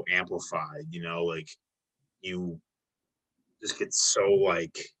just so amplified, like you just get so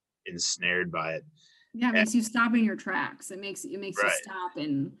like ensnared by it. Yeah, it makes you stop in your tracks. It makes you stop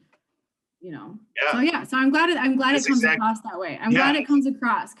and So I'm glad it comes across that way. I'm glad it comes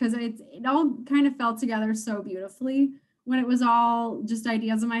across because it all kind of fell together so beautifully when it was all just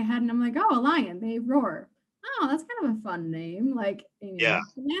ideas in my head, and I'm like, oh, a lion, they roar. Oh, that's kind of a fun name. Like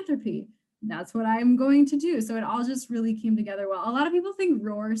philanthropy. That's what I'm going to do. So it all just really came together well. A lot of people think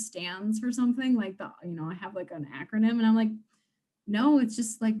Roar stands for something like I have like an acronym, and I'm like, no, it's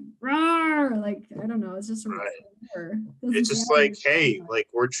just like roar, like I don't know, it's just roar. It's just like, hey, like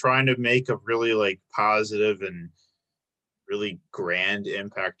we're trying to make a really like positive and really grand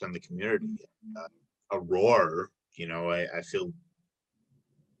impact on the community. A roar, I feel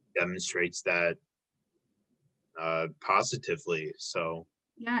demonstrates that positively. So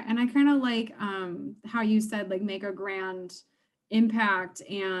yeah, and I kind of like how you said like make a grand impact,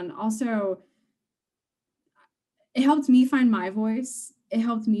 and also it helped me find my voice it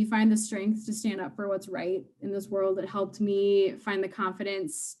helped me find the strength to stand up for what's right in this world. It helped me find the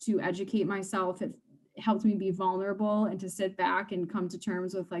confidence to educate myself. It helped me be vulnerable and to sit back and come to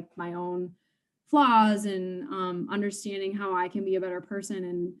terms with like my own flaws and understanding how I can be a better person.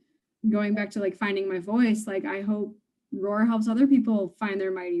 And going back to like finding my voice, like I hope Roar helps other people find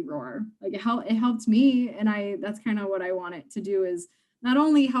their mighty roar. Like it helped me, and that's kind of what I want it to do, is not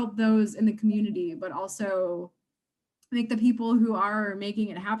only help those in the community, but also make the people who are making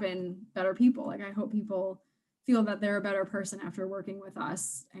it happen better people. Like I hope people feel that they're a better person after working with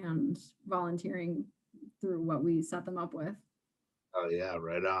us and volunteering through what we set them up with. Oh yeah,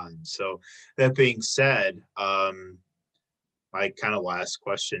 right on. So that being said, my kind of last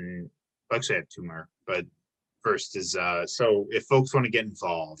question, actually I have two more, but first is so if folks want to get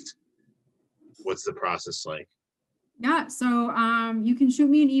involved, what's the process like? Yeah, so you can shoot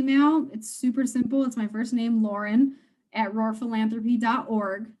me an email. It's super simple. It's my first name, Lauren, at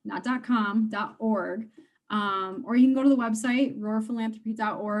roarphilanthropy.org, not .com, .org. Or you can go to the website,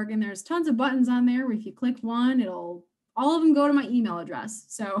 roarphilanthropy.org, and there's tons of buttons on there where if you click one, all of them go to my email address.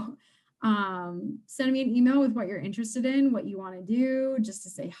 So send me an email with what you're interested in, what you want to do, just to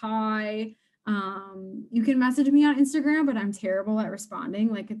say hi. You can message me on Instagram, but I'm terrible at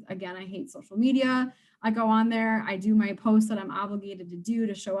responding. Like, again, I hate social media. I go on there, I do my posts that I'm obligated to do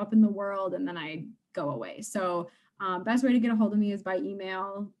to show up in the world, and then I go away. So best way to get a hold of me is by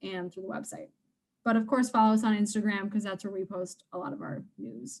email and through the website. But of course, follow us on Instagram because that's where we post a lot of our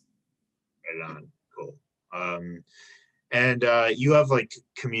news. Right on. Cool. And you have like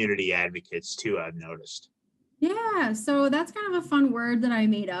community advocates too, I've noticed. Yeah, so that's kind of a fun word that I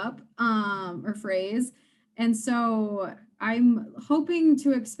made up, or phrase. And so I'm hoping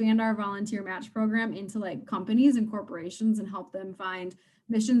to expand our volunteer match program into like companies and corporations and help them find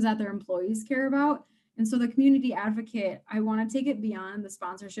missions that their employees care about. And so the community advocate, I want to take it beyond the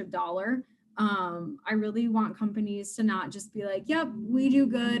sponsorship dollar. I really want companies to not just be like, yep, we do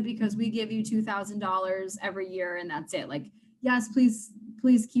good because we give you $2,000 every year and that's it. Like, yes, please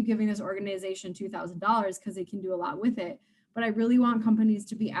keep giving this organization $2,000 because they can do a lot with it. But I really want companies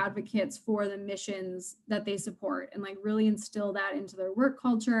to be advocates for the missions that they support and like really instill that into their work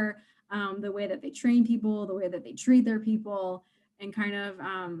culture, the way that they train people, the way that they treat their people, and kind of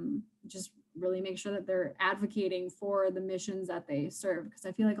just really make sure that they're advocating for the missions that they serve. Because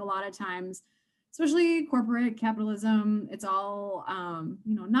I feel like a lot of times, especially corporate capitalism, it's all,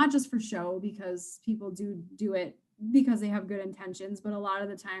 not just for show, because people do it because they have good intentions, but a lot of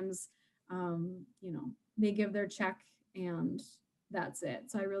the times, they give their check and that's it.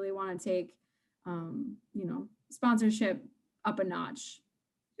 So I really want to take, sponsorship up a notch.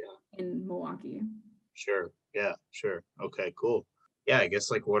 Yeah. In Milwaukee. Sure. Yeah, sure. Okay, cool. Yeah, I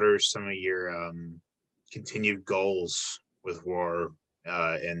guess like what are some of your continued goals with Roar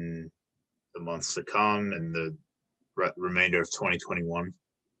in the months to come and the remainder of 2021?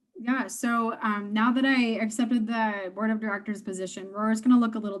 Yeah, so now that I accepted the board of directors position, Roar is going to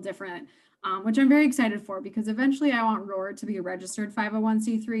look a little different, which I'm very excited for because eventually I want Roar to be a registered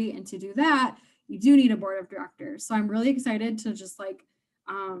 501c3. And to do that, you do need a board of directors. So I'm really excited to just like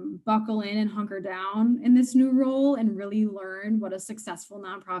buckle in and hunker down in this new role and really learn what a successful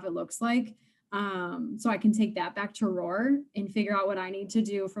nonprofit looks like. So I can take that back to Roar and figure out what I need to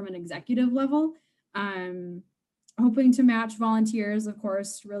do from an executive level. Hoping to match volunteers, of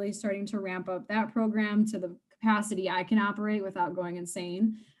course, really starting to ramp up that program to the capacity I can operate without going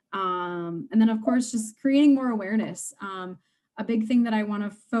insane. And then, of course, just creating more awareness. A big thing that I want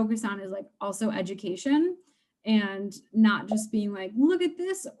to focus on is like also education and not just being like, look at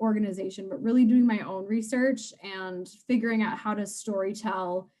this organization, but really doing my own research and figuring out how to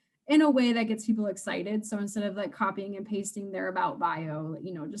storytell in a way that gets people excited. So instead of like copying and pasting their about bio,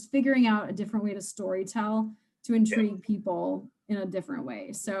 just figuring out a different way to storytell to intrigue people in a different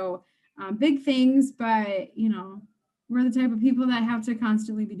way. So big things, but we're the type of people that have to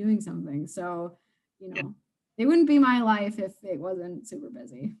constantly be doing something. So, it wouldn't be my life if it wasn't super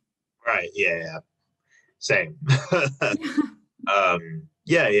busy. Right. Yeah. Same.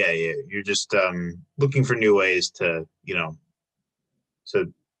 Yeah. You're just looking for new ways to,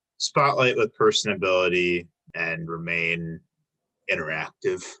 to spotlight with personability and remain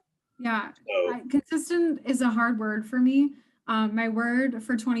interactive. Yeah, consistent is a hard word for me. My word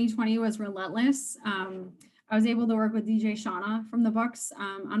for 2020 was relentless. I was able to work with DJ Shauna from the Bucks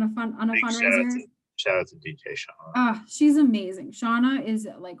on a fundraiser. Shout out to DJ Shauna. She's amazing. Shauna is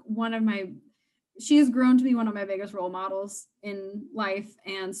like she has grown to be one of my biggest role models in life.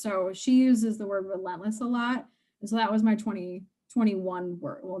 And so she uses the word relentless a lot. And so that was my 2021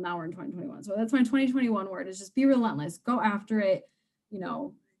 word. Well, now we're in 2021. So that's my 2021 word, is just be relentless, go after it. you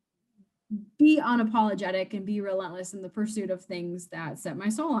know, be unapologetic and be relentless in the pursuit of things that set my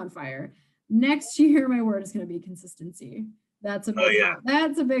soul on fire. Next year, my word is going to be consistency. That's a Oh big yeah. one.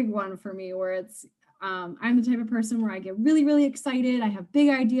 That's a big one for me, where it's I'm the type of person where I get really, really excited. I have big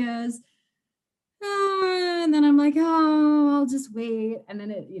ideas. And then I'm like, oh, I'll just wait. And then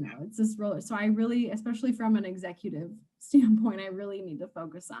it's this roller. So I really, especially from an executive standpoint, I really need to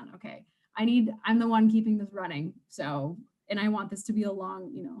focus on, okay, I'm the one keeping this running. So, and I want this to be a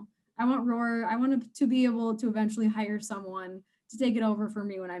long, I want Roar, I want to be able to eventually hire someone to take it over for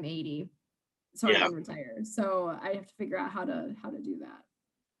me when I'm 80 so I Yeah. can retire. So I have to figure out how to do that.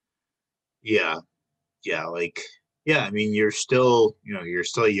 Yeah. Yeah. Like, yeah, I mean, you're still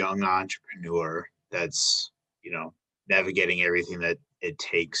a young entrepreneur that's, navigating everything that it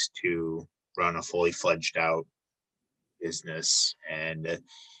takes to run a fully fledged out business. And as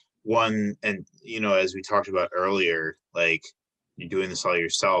we talked about earlier, like you're doing this all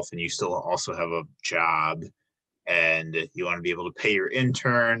yourself and you still also have a job and you want to be able to pay your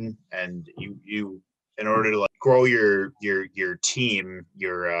intern and you in order to like grow your team,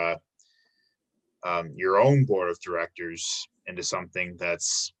 your own board of directors into something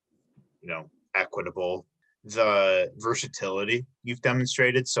that's equitable. The versatility you've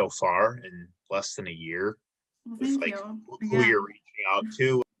demonstrated so far in less than a year Well, with thank like you who you're again. reaching out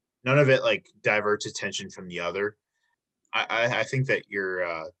to, none of it like diverts attention from the other. I think that you're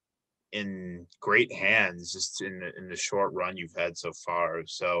in great hands just in the short run you've had so far.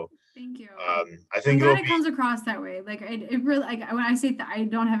 So Thank you. I I'm think it'll glad it be, comes across that way. Like it really, like when I say that, I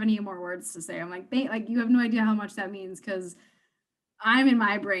don't have any more words to say. I'm like, like you have no idea how much that means because I'm in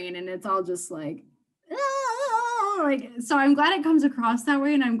my brain and it's all just like, like. So I'm glad it comes across that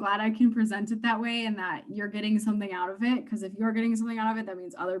way, and I'm glad I can present it that way, and that you're getting something out of it. Because if you're getting something out of it, that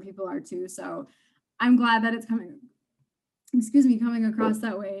means other people are too. So I'm glad that it's coming across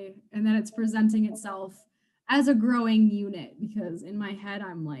that way, and that it's presenting itself as a growing unit. Because in my head,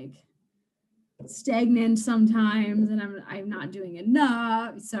 I'm like stagnant sometimes and I'm not doing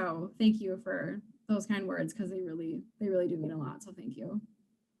enough. So thank you for those kind words because they really do mean a lot. So thank you.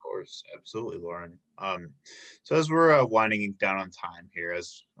 of course, absolutely, Lauren. So as we're winding down on time here,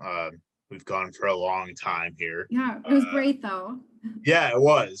 as we've gone for a long time here. Yeah, it was great though. Yeah, it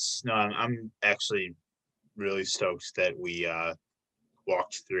was. No, I'm actually really stoked that we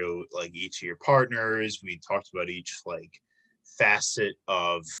walked through like each of your partners. We talked about each like facet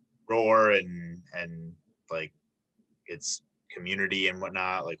of Roar and like its community and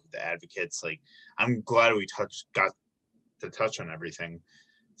whatnot, like with the advocates. Like I'm glad we got to touch on everything.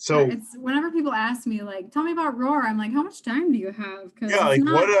 So It's whenever people ask me like, tell me about Roar, I'm like, how much time do you have? Because yeah, it's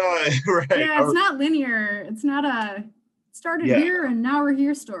like what not, right. yeah, it's not linear. It's not a started Yeah, here and now we're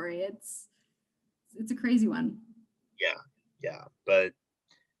here story. It's a crazy one. yeah, yeah. But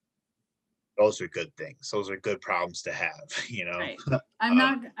those are good things. Those are good problems to have, you know. Right.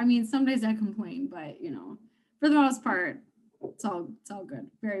 I mean, some days I complain, but for the most part, it's all good.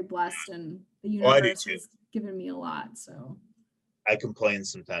 Very blessed, and the Well, I do universe too. has given me a lot. So I complain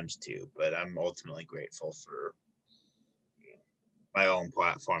sometimes too, but I'm ultimately grateful for my own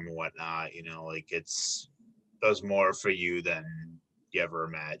platform and whatnot. Like it's does more for you than you ever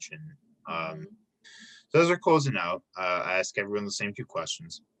imagine. mhm. So as we're closing out, I ask everyone the same two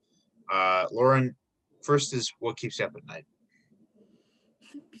questions. Lauren, first is what keeps you up at night?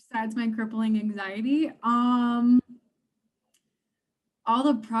 Besides my crippling anxiety, all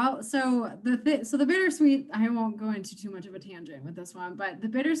the so the bittersweet, I won't go into too much of a tangent with this one, but the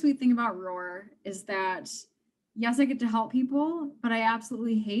bittersweet thing about Roar is that yes, I get to help people, but I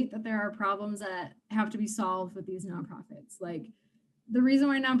absolutely hate that there are problems that have to be solved with these nonprofits. Like the reason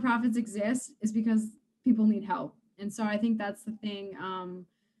why nonprofits exist is because people need help. And so I think that's the thing,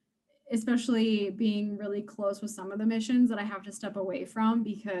 especially being really close with some of the missions that I have to step away from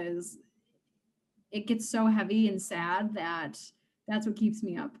because it gets so heavy and sad that that's what keeps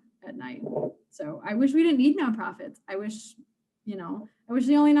me up at night. So I wish we didn't need nonprofits. I wish the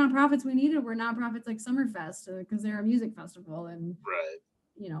only nonprofits we needed were nonprofits like Summerfest because they're a music festival and, Right.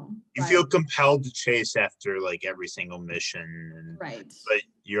 You but feel compelled to chase after like every single mission, right. but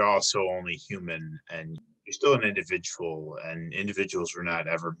you're also only human and you're still an individual, and individuals were not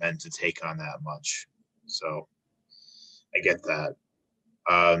ever meant to take on that much. So I get that.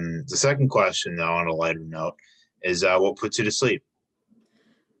 The second question, though, on a lighter note, is what puts you to sleep?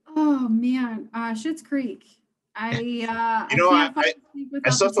 Oh man, Schitt's Creek. You I know, can't fall asleep I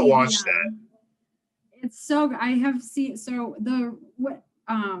without still the have to TV watch that. on. It's so I have seen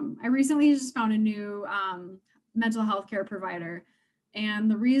I recently just found a new mental health care provider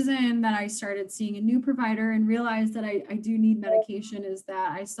And the reason that I started seeing a new provider and realized that I do need medication is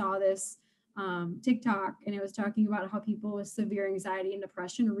that I saw this TikTok, and it was talking about how people with severe anxiety and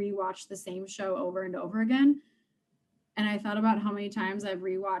depression rewatch the same show over and over again. And I thought about how many times I've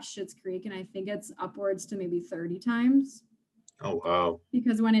rewatched Schitt's Creek, and I think it's upwards to maybe 30 times. Oh, wow.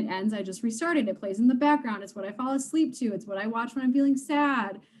 Because when it ends, I just restart it. It plays in the background. It's what I fall asleep to. It's what I watch when I'm feeling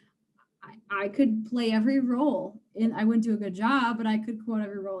sad. I could play every role, and I wouldn't do a good job, but I could quote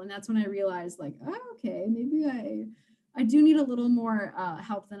every role. And that's when I realized, like, oh, okay, maybe I do need a little more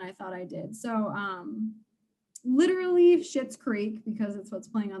help than I thought I did. So literally Schitt's Creek, because it's what's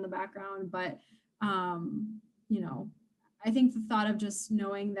playing on the background. But, you know, I think the thought of just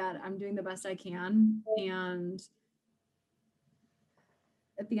knowing that I'm doing the best I can, and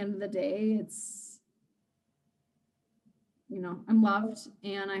at the end of the day, it's, you know, I'm loved,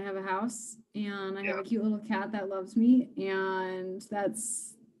 and I have a house, and I have a cute little cat that loves me, and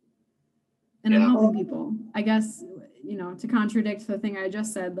I'm helping people. I guess, you know, to contradict the thing I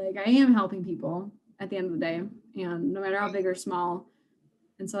just said, like, I am helping people at the end of the day, and no matter how big or small.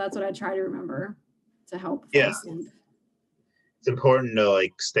 And so that's what I try to remember, to help fall asleep. It's important to,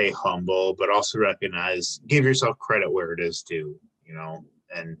 like, stay humble, but also give yourself credit where it is due, you know.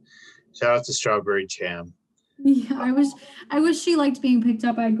 And shout out to Strawberry Jam. Yeah, I wish she liked being picked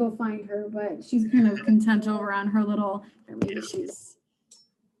up. I'd go find her, but she's kind of content over on her little, or maybe she's,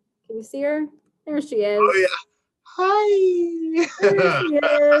 can you see her? There she is. Oh yeah. Hi. There she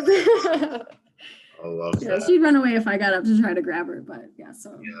is. I love that. She'd run away if I got up to try to grab her, but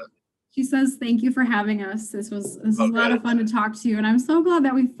she says, thank you for having us. This was a lot of fun to talk to you, and I'm so glad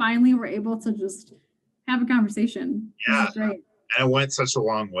that we finally were able to just have a conversation. Yeah. This is great. And it went such a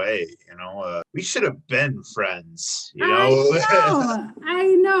long way, you know. We should have been friends, you know.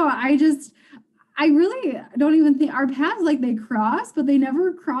 I know. I really don't even think our paths, like, they cross, but they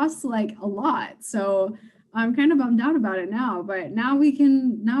never cross like a lot. So I'm kind of bummed out about it now. But now we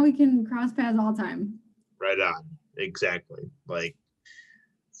can cross paths all the time. Right on. Exactly. Like,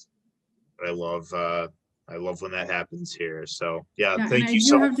 I love when that happens here. So thank you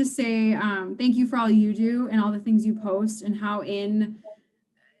so much. I do have to say thank you for all you do and all the things you post, and how the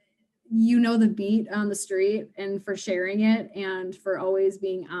beat on the street, and for sharing it, and for always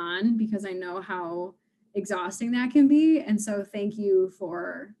being on, because I know how exhausting that can be. And so thank you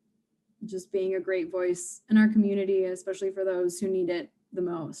for just being a great voice in our community, especially for those who need it the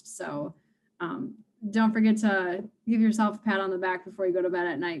most. So don't forget to give yourself a pat on the back before you go to bed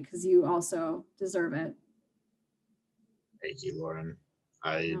at night, because you also deserve it. Thank you, Lauren.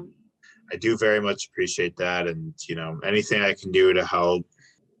 I do very much appreciate that. And, you know, anything I can do to help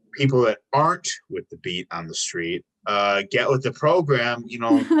people that aren't with the beat on the street get with the program, you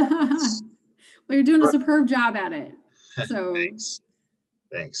know. Well, you're doing a superb job at it. So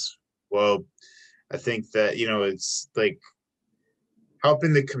Thanks. Well, I think that, you know, it's like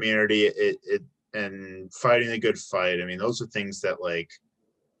helping the community and fighting the good fight. I mean, those are things that, like,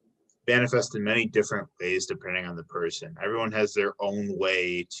 manifest in many different ways depending on the person. Everyone has their own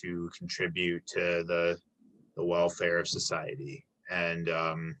way to contribute to the welfare of society. And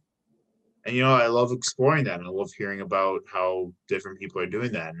you know, I love exploring that, and I love hearing about how different people are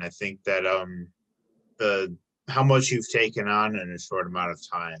doing that. And I think that how much you've taken on in a short amount of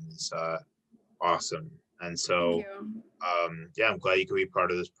time is awesome. And so I'm glad you could be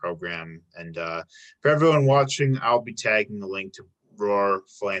part of this program. And for everyone watching, I'll be tagging the link to Roar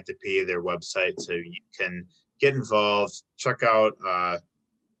Philanthropy, their website, so you can get involved, check out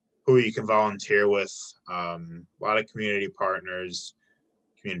who you can volunteer with. A lot of community partners,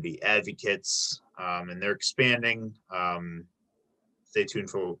 community advocates, and they're expanding. Stay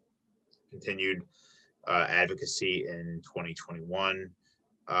tuned for continued advocacy in 2021.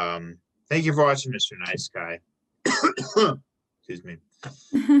 Thank you for watching, Mr. Nice Guy. Excuse me.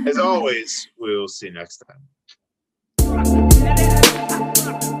 As always, we will see you next time.